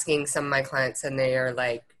asking some of my clients, and they are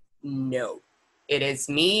like, "No, it is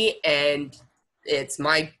me, and it's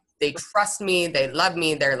my. They trust me. They love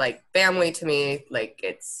me. They're like family to me. Like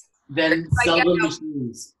it's." Then sell them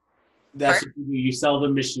machines. That's what you do. You sell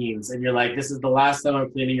them machines, and you're like, "This is the last time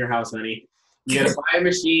I'm cleaning your house, honey. You gotta buy a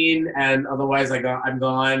machine, and otherwise I'm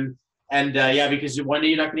gone." And because one day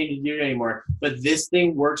you're not going to need to do it anymore. But this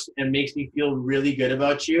thing works and makes me feel really good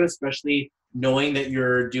about you, especially knowing that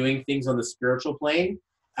you're doing things on the spiritual plane.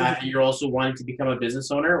 You're also wanting to become a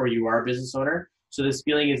business owner, or you are a business owner. So this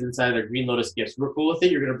feeling is inside of the Green Lotus gifts. We're cool with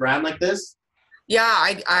it. You're going to brand like this.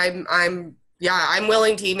 Yeah, I'm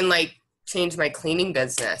willing to even like change my cleaning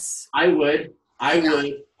business. I would.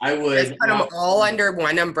 Just put them all under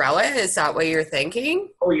one umbrella. Is that what you're thinking?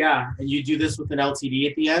 Oh yeah, and you do this with an LTD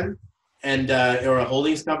at the end. And or a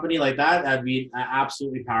holdings company like that, that'd be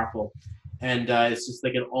absolutely powerful. And it's just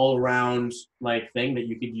like an all-around like thing that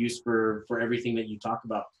you could use for everything that you talk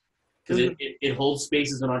about, because it holds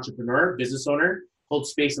space as an entrepreneur, business owner,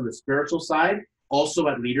 holds space on the spiritual side, also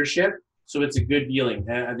at leadership. So it's a good feeling.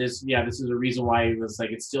 This is a reason why it was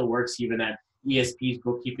like it still works even at ESP's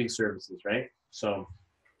bookkeeping services, right? So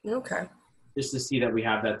okay, just to see that we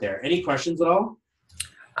have that there. Any questions at all?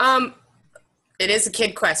 It is a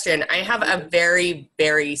kid question. I have a very,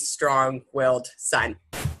 very strong-willed son.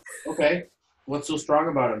 Okay. What's so strong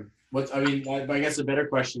about him? I guess a better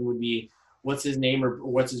question would be, what's his name or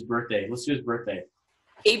what's his birthday? Let's do his birthday.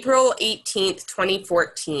 April 18th,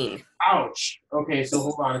 2014. Ouch. Okay, so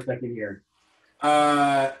hold on a second here.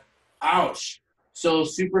 Ouch. So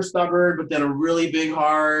super stubborn, but then a really big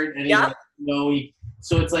heart. And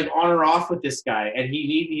so it's like on or off with this guy. And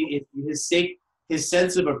his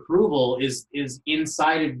sense of approval is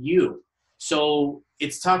inside of you. So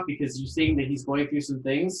it's tough because you're saying that he's going through some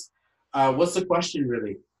things. What's the question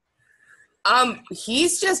really?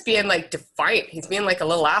 He's just being like defiant. He's being like a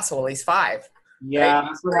little asshole. He's 5. Yeah, right?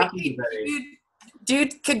 that's what happens at that age.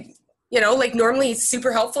 Dude could, like normally he's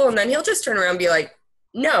super helpful, and then he'll just turn around and be like,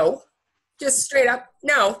 no, just straight up,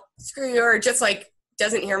 no, screw you, or just like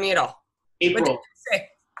doesn't hear me at all. April.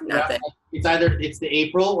 Nothing. Yeah, it's the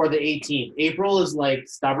April or the 18th. April is like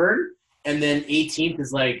stubborn, and then 18th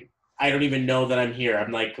is like, I don't even know that I'm here.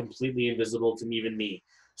 I'm like completely invisible to even me.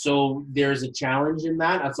 So there's a challenge in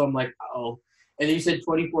that. That's why I'm like, oh. And then you said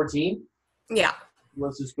 2014? Yeah.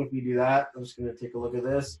 Let's just quickly do that. I'm just going to take a look at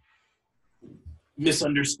this.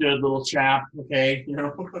 Misunderstood little chap, okay,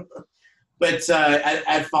 But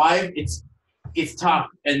at 5, it's tough,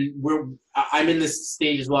 and I'm in this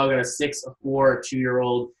stage as well. I got a 6, a 4, a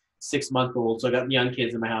 2-year-old, 6-month-old. So I got young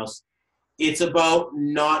kids in my house. It's about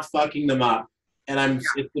not fucking them up, and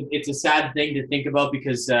it's a sad thing to think about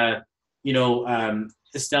because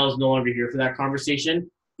Estelle's no longer here for that conversation.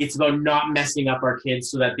 It's about not messing up our kids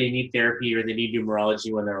so that they need therapy or they need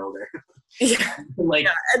numerology when they're older. Yeah,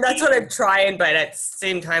 and that's what I'm trying, but at the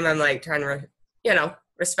same time, I'm like trying to,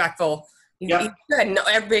 respectful. Yep. He's good. No,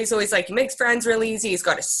 everybody's always like, he makes friends really easy. He's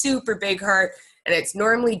got a super big heart, and it's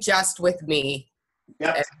normally just with me.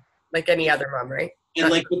 Yep. Like any other mom, right? And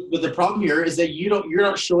but the problem here is that you're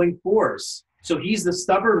not showing force. So he's the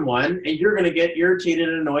stubborn one, and you're going to get irritated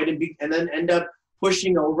and annoyed and then end up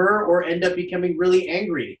pushing over or end up becoming really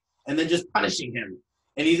angry and then just punishing him.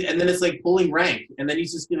 And then it's like pulling rank, and then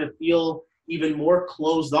he's just going to feel even more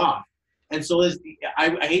closed off. And so I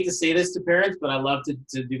hate to say this to parents, but I love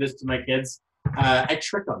to do this to my kids. I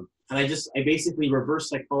trick them, and I basically reverse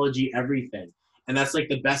psychology everything. And that's like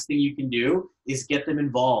the best thing you can do is get them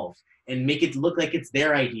involved and make it look like it's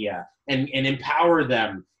their idea and empower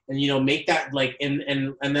them. And, make that like, and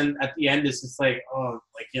then at the end, it's just like, oh,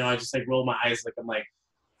 like, I just like roll my eyes. Like, I'm like,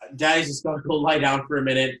 Daddy's just going to go lie down for a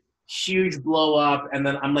minute, huge blow up. And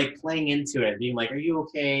then I'm like playing into it, being like, are you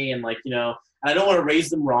okay? And like, and I don't want to raise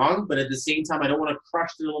them wrong, but at the same time, I don't want to crush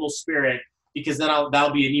their little spirit because then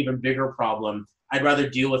that'll be an even bigger problem. I'd rather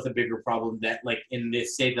deal with a bigger problem that like in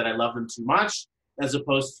this state that I love them too much, as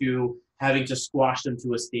opposed to having to squash them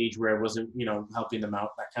to a stage where it wasn't, helping them out,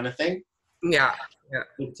 that kind of thing. Yeah.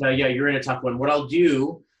 But yeah, you're in a tough one. What I'll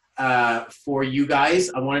do for you guys,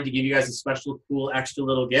 I wanted to give you guys a special, cool, extra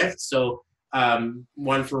little gift. So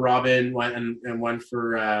one for Robin, and one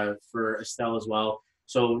for Estelle as well.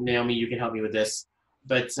 So Naomi, you can help me with this.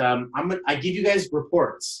 But I give you guys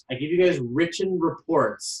reports. I give you guys written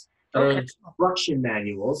reports that are instruction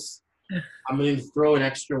manuals. I'm going to throw an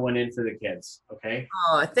extra one in for the kids, okay?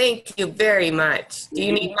 Oh, thank you very much. Do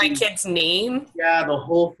you need my kid's name? Yeah, the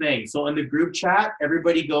whole thing. So in the group chat,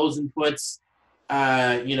 everybody goes and puts,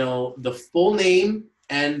 the full name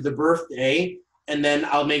and the birthday, and then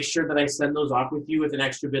I'll make sure that I send those off with you with an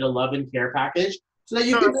extra bit of love and care package so that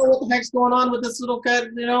you can know what the heck's going on with this little kid,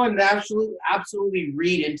 and absolutely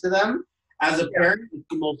read into them. As a parent, it's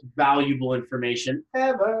the most valuable information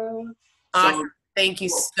ever. Awesome. Thank you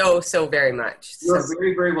so very much. You're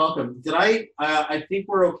very, very welcome. Did I think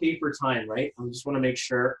we're okay for time, right? I just want to make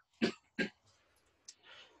sure that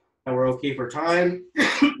we're okay for time.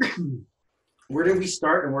 Where did we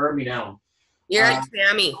start and where are we now? You're at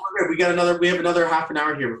Tammy. Okay, we have another half an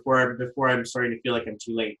hour here before I'm starting to feel like I'm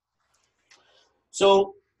too late.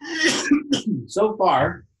 So so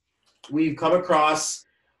far we've come across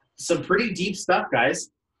some pretty deep stuff, guys.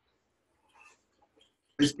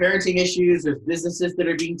 There's parenting issues, there's businesses that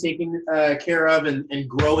are being taken care of and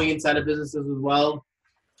growing inside of businesses as well.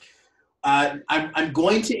 I'm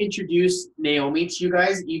going to introduce Naomi to you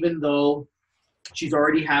guys, even though she's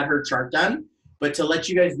already had her chart done. But to let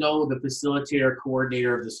you guys know, the facilitator,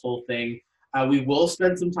 coordinator of this whole thing, we will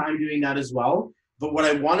spend some time doing that as well. But what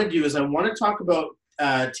I want to do is I want to talk about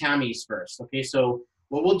Tammy's first. Okay, so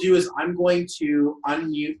what we'll do is I'm going to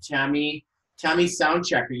unmute Tammy. Tammy, sound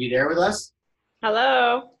check. Are you there with us?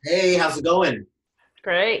 Hello. Hey, how's it going?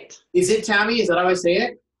 Great. Is it Tammy? Is that how I say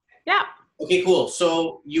it? Yeah. Okay, cool.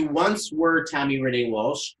 So you once were Tammy Renee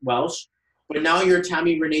Welsh, but now you're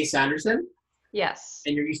Tammy Renee Sanderson, Yes.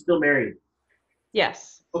 and you're still married.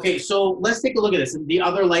 Yes. Okay, so let's take a look at this. The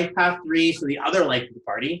other life path 3, so the other life of the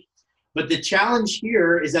party. But the challenge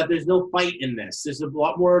here is that there's no fight in this. There's a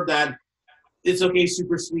lot more of that, it's okay,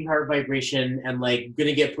 super sweetheart vibration, and like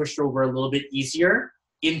gonna get pushed over a little bit easier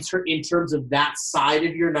in terms of that side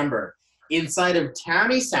of your number. Inside of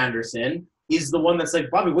Tammy Sanderson is the one that's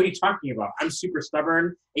like, Bobby, what are you talking about? I'm super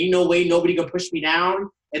stubborn. Ain't no way nobody can push me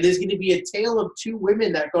down. And there's going to be a tale of two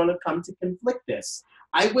women that are going to come to conflict this.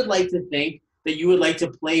 I would like to think that you would like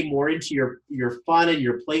to play more into your fun and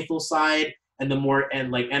your playful side and the more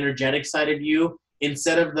like energetic side of you,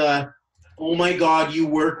 instead of the, oh my God, you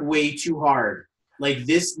work way too hard. Like,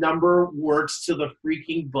 this number works to the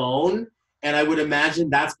freaking bone. And I would imagine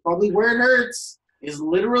that's probably where it hurts, is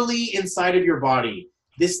literally inside of your body.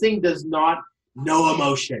 This thing does not know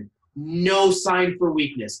emotion, no sign for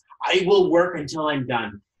weakness. I will work until I'm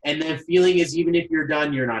done. And the feeling is, even if you're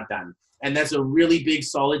done, you're not done. And that's a really big,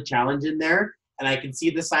 solid challenge in there. And I can see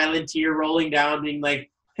the silent tear rolling down, being like,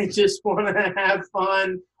 I just want to have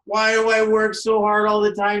fun. Why do I work so hard all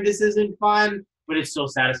the time? This isn't fun. But it's so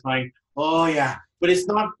satisfying. Oh, yeah. But it's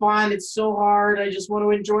not fun. It's so hard. I just want to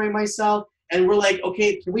enjoy myself. And we're like,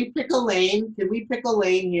 okay, can we pick a lane? Can we pick a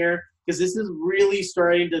lane here? Because this is really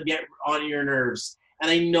starting to get on your nerves.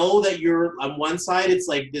 And I know that you're on one side, it's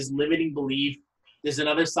like this limiting belief. There's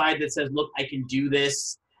another side that says, look, I can do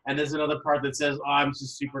this. And there's another part that says, oh, I'm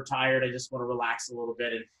just super tired. I just want to relax a little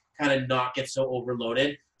bit and kind of not get so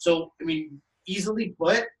overloaded. So, I mean, easily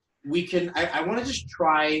put, we can, I want to just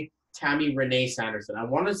try Tammy Renee Sanderson. I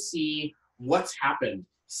want to see what's happened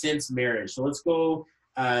since marriage. So let's go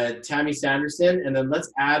Tammy Sanderson, and then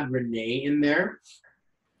let's add Renee in there.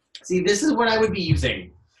 See, this is what I would be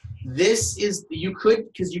using. This is, you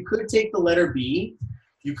could take the letter B,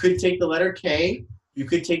 you could take the letter K, you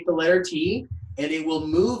could take the letter T, and it will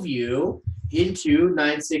move you into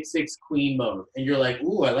 966 Queen mode. And you're like,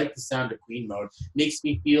 ooh, I like the sound of Queen mode. Makes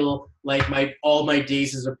me feel like all my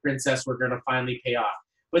days as a princess were gonna finally pay off.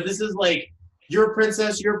 But this is like, you're a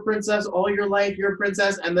princess all your life, you're a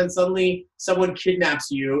princess, and then suddenly someone kidnaps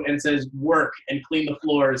you and says, work and clean the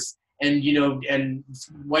floors and, and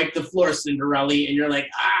wipe the floor, Cinderella, and you're like,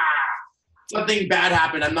 something bad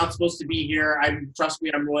happened. I'm not supposed to be here. Trust me,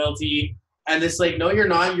 I'm royalty. And it's like, no, you're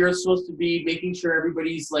not. You're supposed to be making sure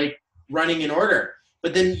everybody's like running in order.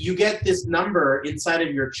 But then you get this number inside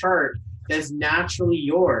of your chart that's naturally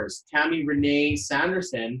yours, Tammy Renee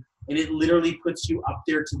Sanderson, and it literally puts you up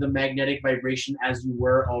there to the magnetic vibration as you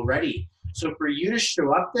were already. So for you to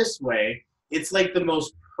show up this way, it's like the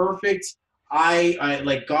most perfect, I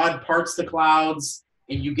like God parts the clouds,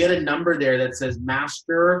 and you get a number there that says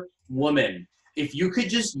Master Woman. If you could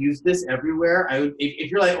just use this everywhere, I would.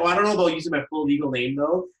 If you're like, oh, I don't know about using my full legal name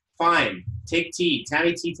though, fine. Take T,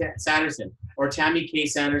 Tammy T. Sanderson, or Tammy K.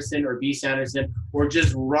 Sanderson, or B. Sanderson, or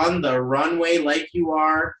just run the runway like you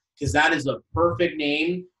are, because that is a perfect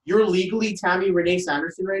name. You're legally Tammy Renee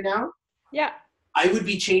Sanderson right now? Yeah. I would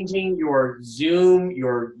be changing your Zoom,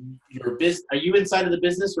 your business. Are you inside of the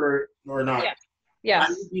business or not? Yeah. Yes.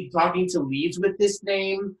 I would be talking to leads with this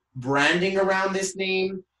name, branding around this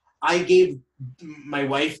name. My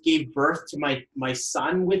wife gave birth to my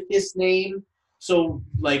son with this name. So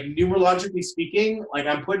like numerologically speaking, like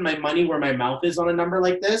I'm putting my money where my mouth is on a number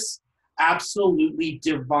like this. Absolutely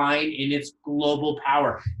divine in its global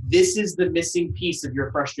power. This is the missing piece of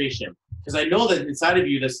your frustration. Because I know that inside of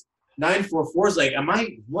you, this 944 is like,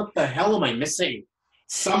 what the hell am I missing?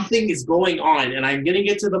 Something is going on and I'm going to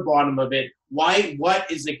get to the bottom of it.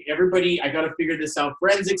 What is like everybody, I got to figure this out.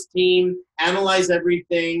 Forensics team, analyze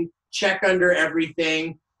everything, check under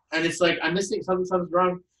everything. And it's like, I'm missing something's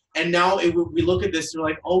wrong. And now we look at this and we're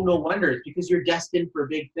like, oh, no wonder. It's because you're destined for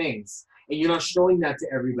big things. And you're not showing that to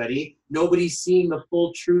everybody. Nobody's seeing the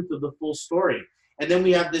full truth of the full story. And then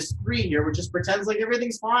we have this 3 here, which just pretends like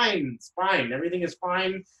everything's fine. It's fine. Everything is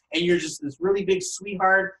fine. And you're just this really big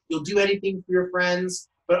sweetheart. You'll do anything for your friends.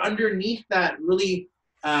 But underneath that really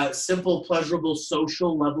simple, pleasurable,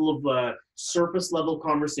 social level of surface level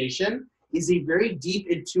conversation is a very deep,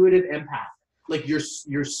 intuitive empath. Like you're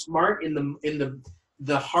smart in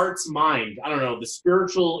the heart's mind. I don't know. The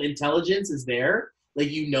spiritual intelligence is there. Like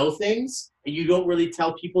you know things, and you don't really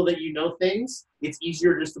tell people that you know things. It's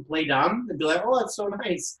easier just to play dumb and be like, "Oh, that's so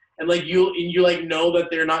nice," and like you like know that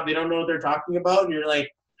they don't know what they're talking about, and you're like,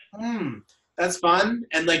 that's fun,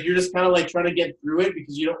 and like you're just kind of like trying to get through it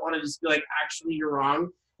because you don't want to just be like, actually, you're wrong.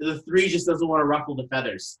 The 3 just doesn't want to ruffle the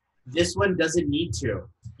feathers. This one doesn't need to.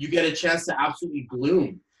 You get a chance to absolutely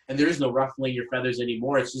bloom, and there is no ruffling your feathers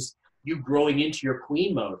anymore. It's just you growing into your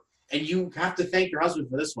queen mode, and you have to thank your husband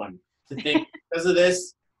for this one. To think because of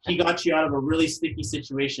this, he got you out of a really sticky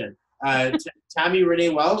situation. Tammy Renee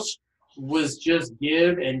Welsh was just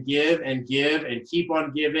give and give and give and keep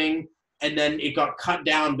on giving, and then it got cut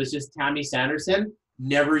down, but just Tammy Sanderson.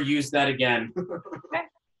 Never use that again.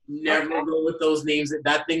 Never go with those names.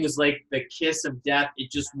 That thing is like the kiss of death.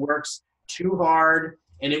 It just works too hard,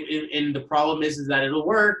 and and the problem is that it'll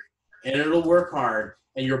work, and it'll work hard,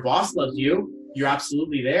 and your boss loves you. You're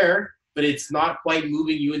absolutely there. But it's not quite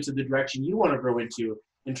moving you into the direction you want to grow into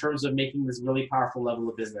in terms of making this really powerful level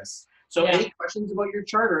of business. So any questions about your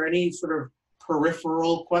chart or any sort of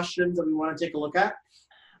peripheral questions that we want to take a look at?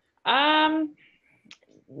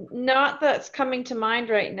 Not that's coming to mind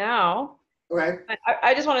right now. Okay.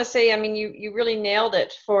 I just want to say, I mean, you really nailed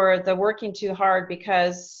it for the working too hard,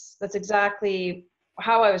 because that's exactly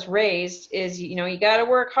how I was raised is, you got to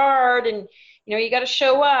work hard, and, you got to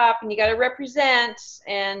show up, and you got to represent.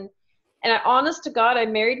 And honest to God, I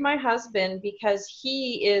married my husband because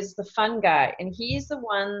he is the fun guy, and he's the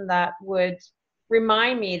one that would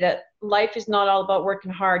remind me that life is not all about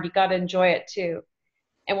working hard. You got to enjoy it too.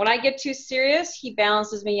 And when I get too serious, he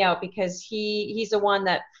balances me out because he's the one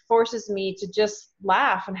that forces me to just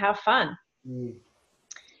laugh and have fun.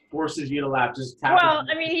 Forces you to laugh. Just tap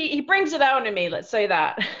I mean, he brings it out in me. Let's say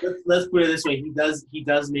that. Let's put it this way. He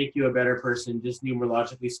does make you a better person, just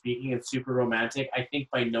numerologically speaking. It's super romantic. I think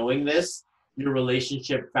by knowing this, your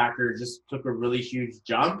relationship factor just took a really huge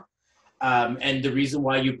jump. And the reason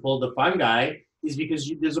why you pulled the fun guy is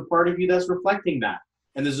because there's a part of you that's reflecting that.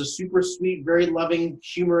 And there's a super sweet, very loving,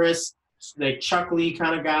 humorous, like chuckly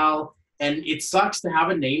kind of gal. And it sucks to have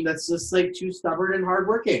a name that's just like too stubborn and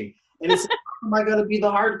hardworking. And it's like, how am I going to be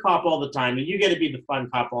the hard cop all the time? And you get to be the fun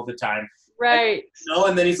cop all the time. Right.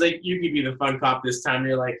 And then he's like, you can be the fun cop this time. And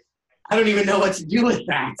you're like, I don't even know what to do with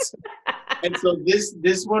that. And so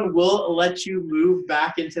this one will let you move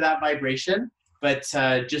back into that vibration. But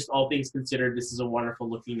just all things considered, this is a wonderful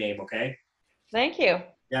looking name, okay? Thank you.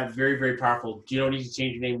 Yeah, very, very powerful. You don't need to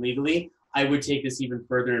change your name legally. I would take this even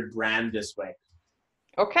further and brand this way.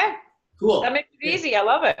 Okay. Cool. That makes it easy. I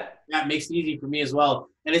love it. Yeah, it makes it easy for me as well.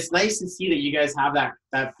 And it's nice to see that you guys have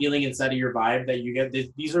that feeling inside of your vibe that you get.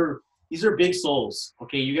 These are big souls.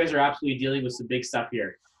 Okay, you guys are absolutely dealing with some big stuff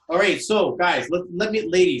here. All right, so guys, let me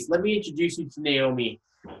introduce you to Naomi.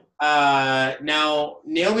 Now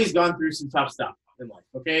Naomi's gone through some tough stuff in life.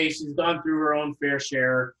 Okay, she's gone through her own fair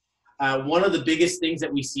share. One of the biggest things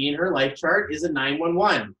that we see in her life chart is a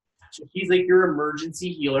 911. So she's like your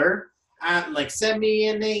emergency healer. Like, send me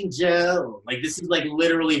an angel. Like, this is like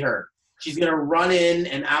literally her. She's going to run in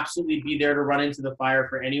and absolutely be there to run into the fire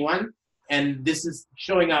for anyone. And this is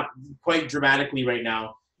showing up quite dramatically right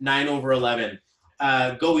now, 9/11.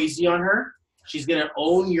 Go easy on her. She's going to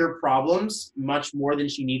own your problems much more than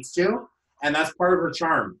she needs to. And that's part of her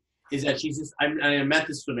charm. is that she's just, I met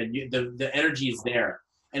this woman, the energy is there.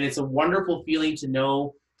 And it's a wonderful feeling to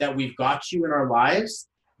know that we've got you in our lives.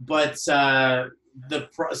 But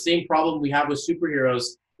same problem we have with superheroes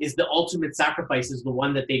is the ultimate sacrifice is the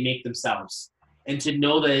one that they make themselves. And to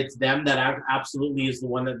know that it's them that absolutely is the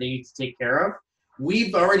one that they need to take care of.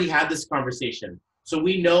 We've already had this conversation. So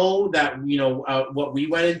we know that, what we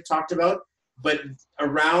went and talked about, but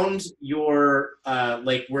around your,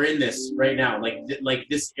 like we're in this right now, like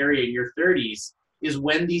this area in your 30s is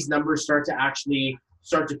when these numbers start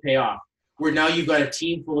to pay off. Where now you've got a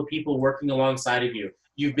team full of people working alongside of you.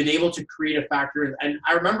 You've been able to create a factor. And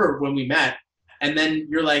I remember when we met, and then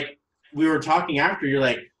you're like, we were talking after, you're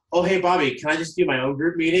like, oh, hey, Bobby, can I just do my own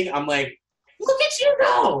group meeting? I'm like, look at you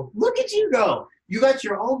go. Look at you go. You got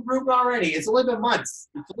your own group already. It's only been months.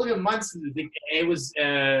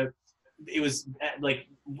 It was like,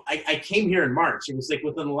 I came here in March. It was like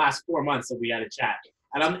within the last 4 months that we had a chat.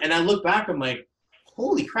 And I look back, I'm like,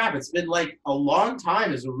 holy crap, it's been like a long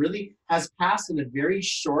time. It really has passed in a very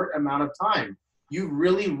short amount of time. You've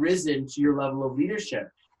really risen to your level of leadership.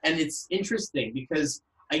 And it's interesting because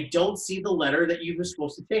I don't see the letter that you were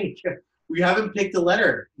supposed to take. We haven't picked a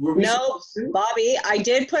letter. No, Bobby, I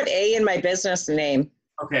did put A in my business name.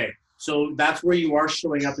 Okay, so that's where you are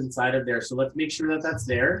showing up inside of there. So let's make sure that that's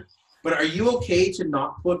there. But are you okay to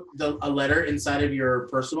not put a letter inside of your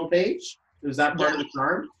personal page? Is that part of the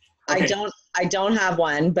charm? Okay. I don't have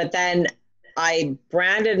one, but then I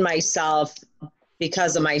branded myself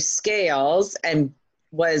because of my scales and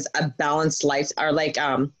was a balanced life, or like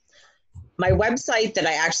my website that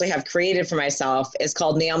I actually have created for myself is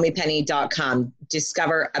called naomipenny.com,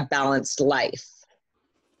 Discover a Balanced Life.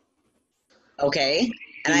 Okay.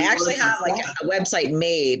 And I actually have like a website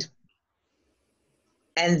made.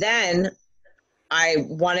 And then I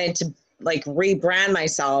wanted to like rebrand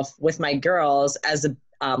myself with my girls as a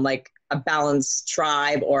like a balanced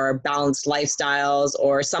tribe or balanced lifestyles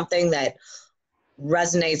or something that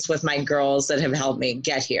resonates with my girls that have helped me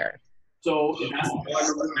get here. So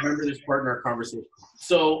I remember this part in our conversation.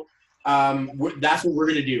 So that's what we're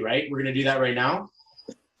going to do, right? We're going to do that right now.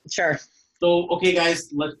 Sure. So, okay, guys,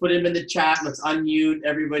 let's put him in the chat. Let's unmute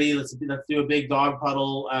everybody. Let's do a big dog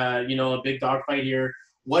puddle, a big dog fight here.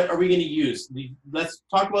 What are we going to use? Let's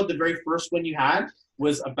talk about the very first one you had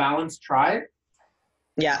was a balanced tribe.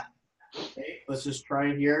 Yeah. Okay, let's just try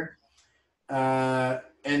it here.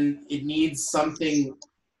 And it needs something.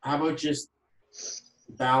 How about just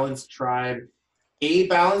balanced tribe? A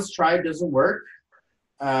balanced tribe doesn't work.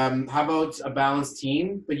 How about a balanced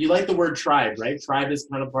team? But you like the word tribe, right? Tribe is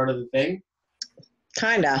kind of part of the thing.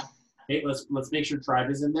 Kinda. Okay, let's make sure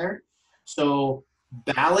tribe is in there. So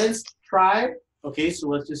balanced tribe. Okay, so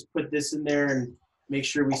let's just put this in there and make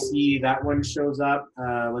sure we see that one shows up.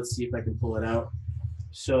 Let's see if I can pull it out.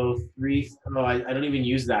 So I don't even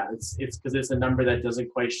use that. It's because it's a number that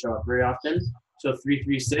doesn't quite show up very often. So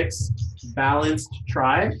 336, balanced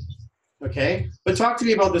tribe. Okay, but talk to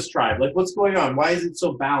me about this tribe. Like, what's going on? Why is it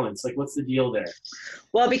so balanced? Like, what's the deal there?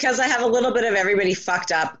 Well, because I have a little bit of everybody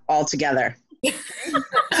fucked up all together.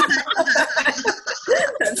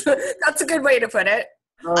 That's a good way to put it.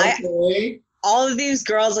 Okay. All of these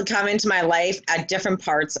girls have come into my life at different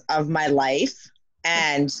parts of my life,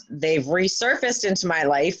 and they've resurfaced into my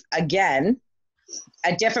life again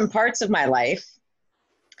at different parts of my life.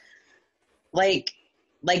 Like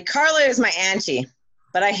Carla is my auntie,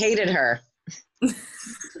 but I hated her. We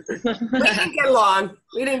didn't get along.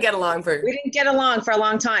 We didn't get along for a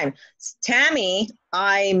long time. Tammy,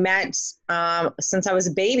 I met since I was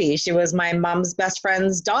a baby. She was my mom's best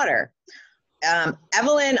friend's daughter.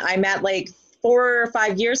 Evelyn, I met like 4 or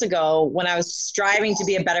 5 years ago when I was striving to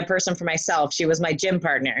be a better person for myself. She was my gym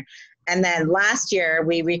partner. And then last year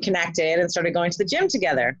we reconnected and started going to the gym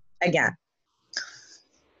together again.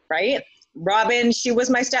 Right? Robin, she was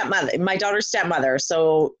my stepmother, my daughter's stepmother.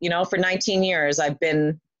 So, for 19 years, I've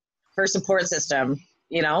been her support system,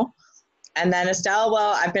 And then Estelle,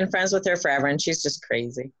 well, I've been friends with her forever, and she's just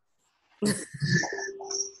crazy.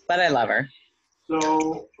 But I love her.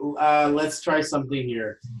 So let's try something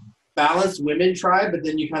here. Balanced women tribe, but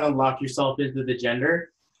then you kind of lock yourself into the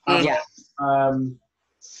gender. Yeah.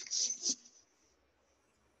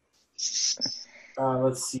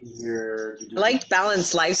 Let's see here. I like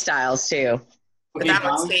balanced lifestyles too. Okay, that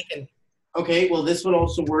one's taken. Okay, well, this one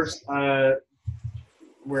also works. Where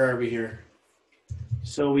are we here?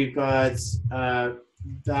 So we've got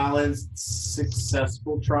balanced,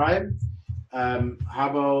 successful tribe. How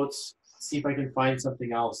about see if I can find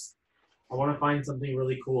something else? I want to find something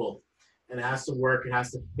really cool, and it has to work. It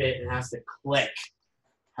has to fit. It has to click.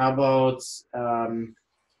 How about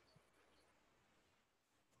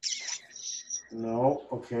No.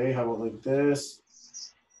 Okay. How about like this?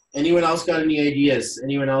 Anyone else got any ideas?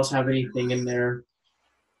 Anyone else have anything in there?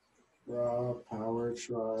 Raw power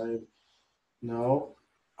tribe. No.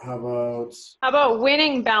 How about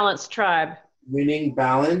winning balanced tribe? winning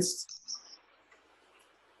balanced?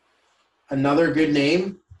 Another good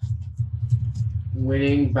name.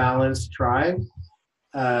 Winning balanced tribe.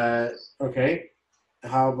 Okay.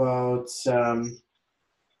 How about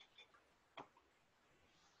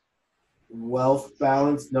wealth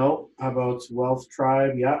balance? No. How about wealth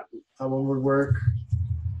tribe? Yeah, that one would work.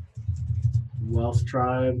 Wealth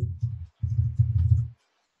tribe.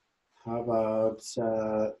 How about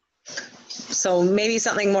So maybe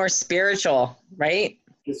something more spiritual, right?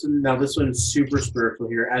 this one? Now this one's super spiritual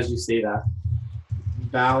here, as you say that.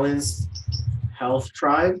 Balanced health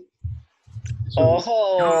tribe. So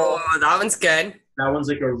Oh, that one's good. that one's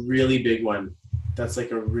like a really big one. That's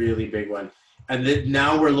like a really big one. And then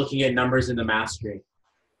now we're looking at numbers in the mastery.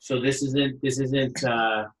 So this isn't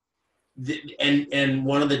and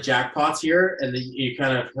one of the jackpots here, and you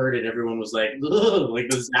kind of heard it. Everyone was like, ugh, like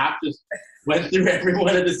the zap just went through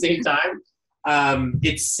everyone at the same time.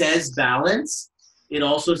 It says balance. It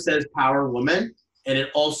also says power woman, and it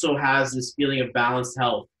also has this feeling of balanced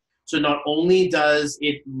health. So not only does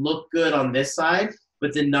it look good on this side,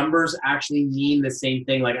 but the numbers actually mean the same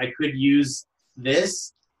thing. Like I could use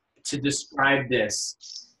this to describe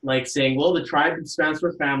this, like saying, well, the tribe stands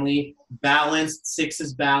for family, balanced, 6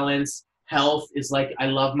 is balance, health is like I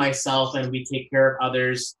love myself and we take care of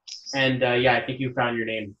others. And yeah, I think you found your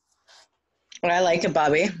name. I like it,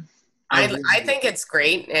 Bobby. I think it's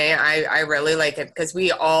great. I really like it because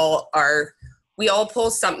we all pull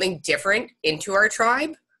something different into our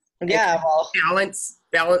tribe. Yeah, well,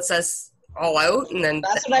 balance us all out, and then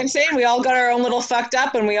that's what I'm saying. We all got our own little fucked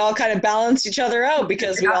up, and we all kind of balanced each other out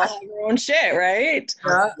because we all have our own shit, right?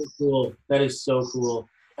 That's so cool. That is so cool.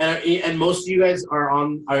 And most of you guys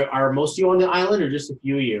are most of you on the island, or just a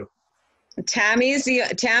few of you? Tammy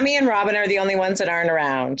and Robin are the only ones that aren't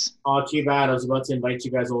around. Oh, too bad. I was about to invite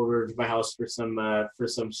you guys over to my house for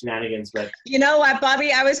some shenanigans, but You know what,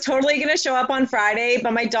 Bobby? I was totally gonna show up on Friday,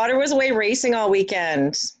 but my daughter was away racing all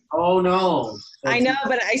weekend. oh no. I know,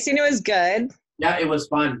 but I seen it was good. Yeah, it was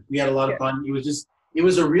fun. We had a lot of fun. It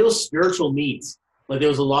was a real spiritual meet. Like there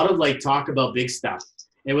was a lot of like talk about big stuff.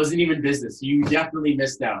 It wasn't even business. You definitely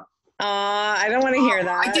missed out. I don't want to hear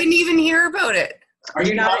that. I didn't even hear about it. Are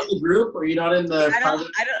you not in the group? Are you not in the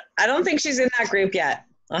I don't think she's in that group yet.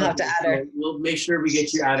 I'll have to add her. We'll make sure we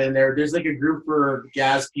get you added in there. There's like a group for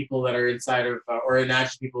Jazz people that are inside of, or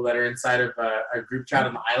Inachi people that are inside of a group chat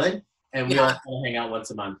on the island, and we all kind of hang out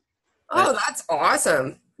once a month. Oh, that's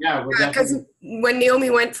awesome. Yeah, because when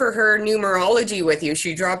Naomi went for her numerology with you,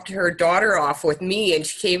 she dropped her daughter off with me, and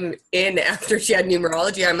she came in after she had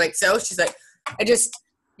numerology. I'm like, so? She's like,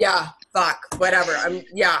 fuck, whatever.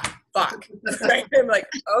 Fuck. I'm like,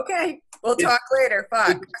 okay, we'll talk later.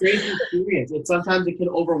 Fuck. It's a crazy experience. Sometimes it can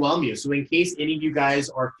overwhelm you. So in case any of you guys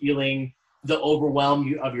are feeling the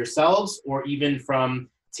overwhelm of yourselves, or even from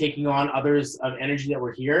taking on others of energy that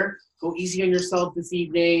were here, go easy on yourself this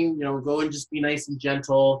evening. You know, go and just be nice and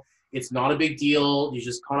gentle. It's not a big deal. You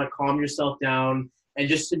just kind of calm yourself down. And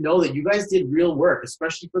just to know that you guys did real work,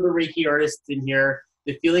 especially for the Reiki artists in here.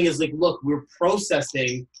 The feeling is like, look, we're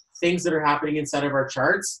processing things that are happening inside of our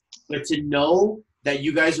charts, but to know that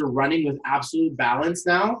you guys are running with absolute balance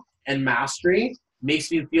now and mastery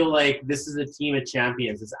makes me feel like this is a team of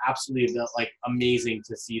champions. It's absolutely like amazing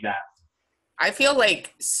to see that. I feel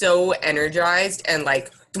like so energized and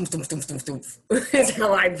like is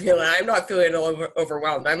how I'm feeling. I'm not feeling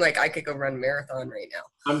overwhelmed. I'm like, I could go run a marathon right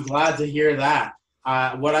now. I'm glad to hear that.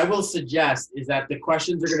 What I will suggest is that the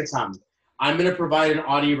questions are going to come. I'm going to provide an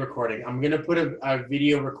audio recording. I'm going to put a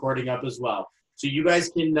video recording up as well. So you guys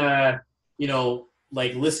can,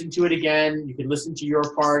 like listen to it again. You can listen to your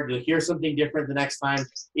part. You'll hear something different the next time.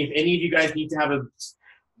 If any of you guys need to have a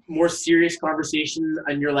more serious conversation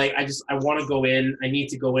and you're like, I want to go in, I need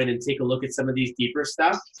to go in and take a look at some of these deeper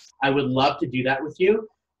stuff, I would love to do that with you.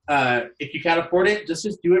 If you can't afford it, just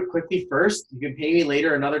do it quickly first. You can pay me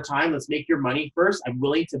later another time. Let's make your money first. I'm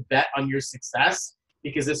willing to bet on your success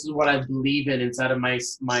because this is what I believe in inside of my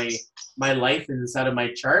life and inside of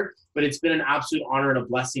my chart. But it's been an absolute honor and a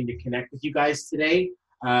blessing to connect with you guys today.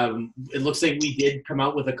 It looks like we did come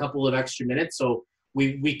out with a couple of extra minutes, so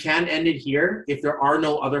we can end it here if there are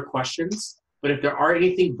no other questions. But if there are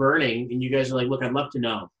anything burning and you guys are like, look, I'd love to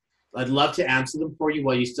know. I'd love to answer them for you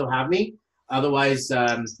while you still have me. Otherwise,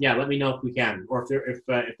 let me know if we can, or if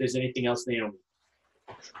there's anything else, Naomi.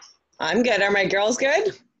 I'm good. Are my girls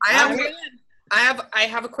good? I am good. I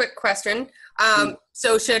have a quick question.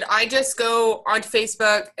 So should I just go onto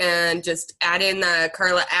Facebook and just add in the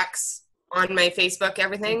Carla X on my Facebook,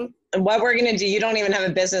 everything? And what we're going to do, you don't even have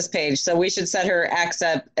a business page, so we should set her X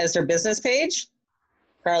up as her business page,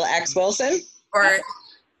 Carla X Wilson. Or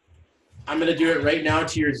I'm going to do it right now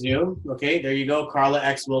to your Zoom. Okay, there you go, Carla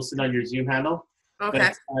X Wilson on your Zoom handle. okay,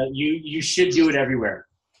 But, you should do it everywhere.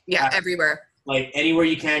 yeah, everywhere. Like anywhere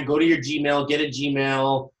you can, go to your Gmail, get a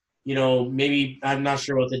Gmail. You know, maybe I'm not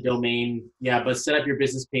sure what the domain. Yeah, but set up your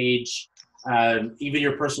business page, even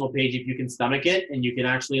your personal page if you can stomach it, and you can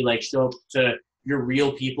actually like show up to your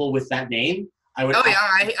real people with that name. Oh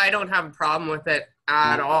yeah, I don't have a problem with it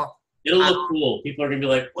at all. It'll look cool. People are gonna be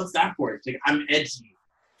like, "What's that for?" It's like, I'm edgy.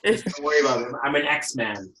 Just don't worry about it. I'm an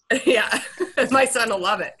X-Man. Yeah, my son will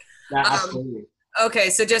love it. Yeah, absolutely. Okay,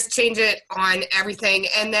 so just change it on everything,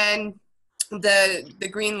 and then the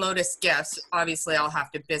Green Lotus gifts. Obviously, I'll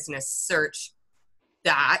have to business search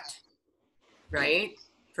that, right,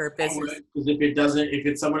 for business. Because if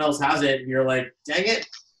it's someone else has it, you're like, dang it.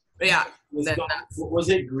 Yeah. What was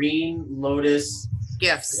it? Green Lotus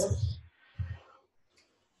Gifts.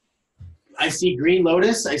 I see Green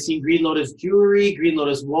Lotus. I see Green Lotus jewelry, Green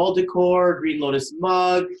Lotus wall decor, Green Lotus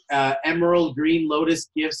mug, Emerald Green Lotus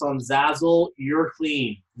gifts on Zazzle. You're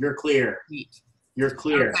clean. You're clear. You're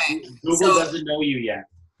clear. Okay. Google doesn't know you yet.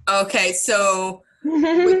 Okay, so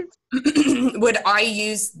would I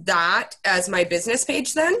use that as my business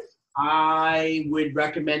page then? I would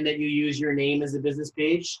recommend that you use your name as a business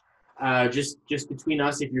page. Just between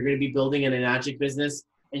us, if you're going to be building an Enagic business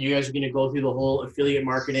and you guys are going to go through the whole affiliate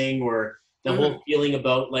marketing or the whole feeling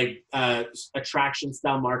about like attraction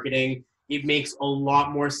style marketing, it makes a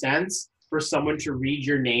lot more sense for someone to read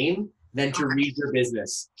your name than to read your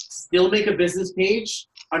business. Still make a business page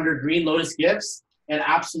under Green Lotus Gifts and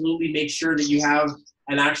absolutely make sure that you have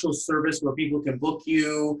an actual service where people can book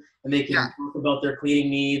you and they can talk about their cleaning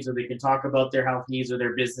needs or they can talk about their health needs or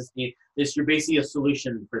their business needs. You're basically a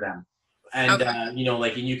solution for them. And, and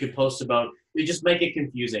you could post about, you just make it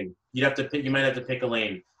confusing. You might have to pick a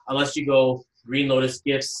lane. Unless you go Green Lotus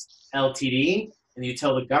Gifts Ltd. and you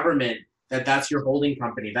tell the government that that's your holding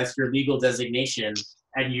company, that's your legal designation,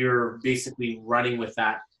 and you're basically running with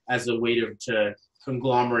that as a way to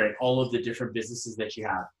conglomerate all of the different businesses that you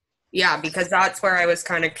have. Yeah, because that's where I was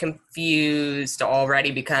kind of confused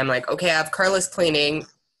already because I'm like, okay, I have Carla's Cleaning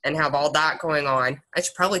and have all that going on. I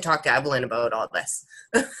should probably talk to Evelyn about all this.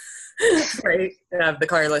 Right? The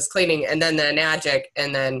Carla's Cleaning and then the Enagic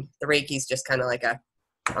and then the Reiki's just kind of like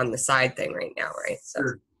on the side thing right now, right? So.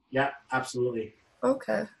 Sure. Yeah, absolutely.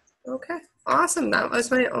 Okay. Awesome. That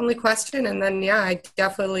was my only question. And then, yeah, I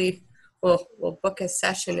definitely will book a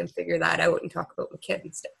session and figure that out and talk about my kid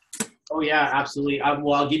and stuff. Oh, yeah, absolutely.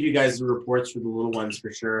 I'll give you guys the reports for the little ones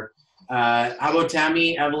for sure. How about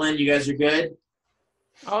Tammy, Evelyn? You guys are good?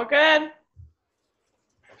 All good.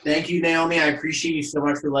 Thank you, Naomi. I appreciate you so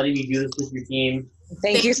much for letting me do this with your team.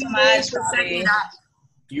 Thank you so much, Bobby.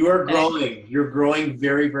 You are growing. You're growing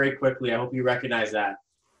very, very quickly. I hope you recognize that.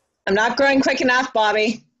 I'm not growing quick enough,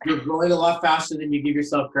 Bobby. You're growing a lot faster than you give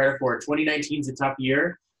yourself credit for. 2019 is a tough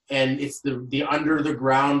year, and it's the under the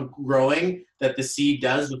ground growing that the seed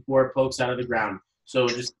does before it pokes out of the ground. So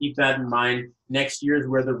just keep that in mind. Next year is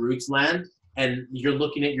where the roots land, and you're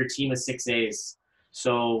looking at your team of 6As.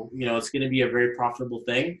 So, it's going to be a very profitable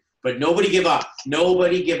thing. But nobody give up.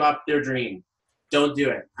 Nobody give up their dream. Don't do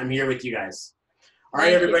it. I'm here with you guys. All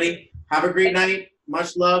right, everybody. Have a great night.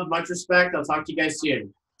 Much love, much respect. I'll talk to you guys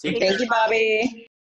soon. Take care. Thank you, Bobby.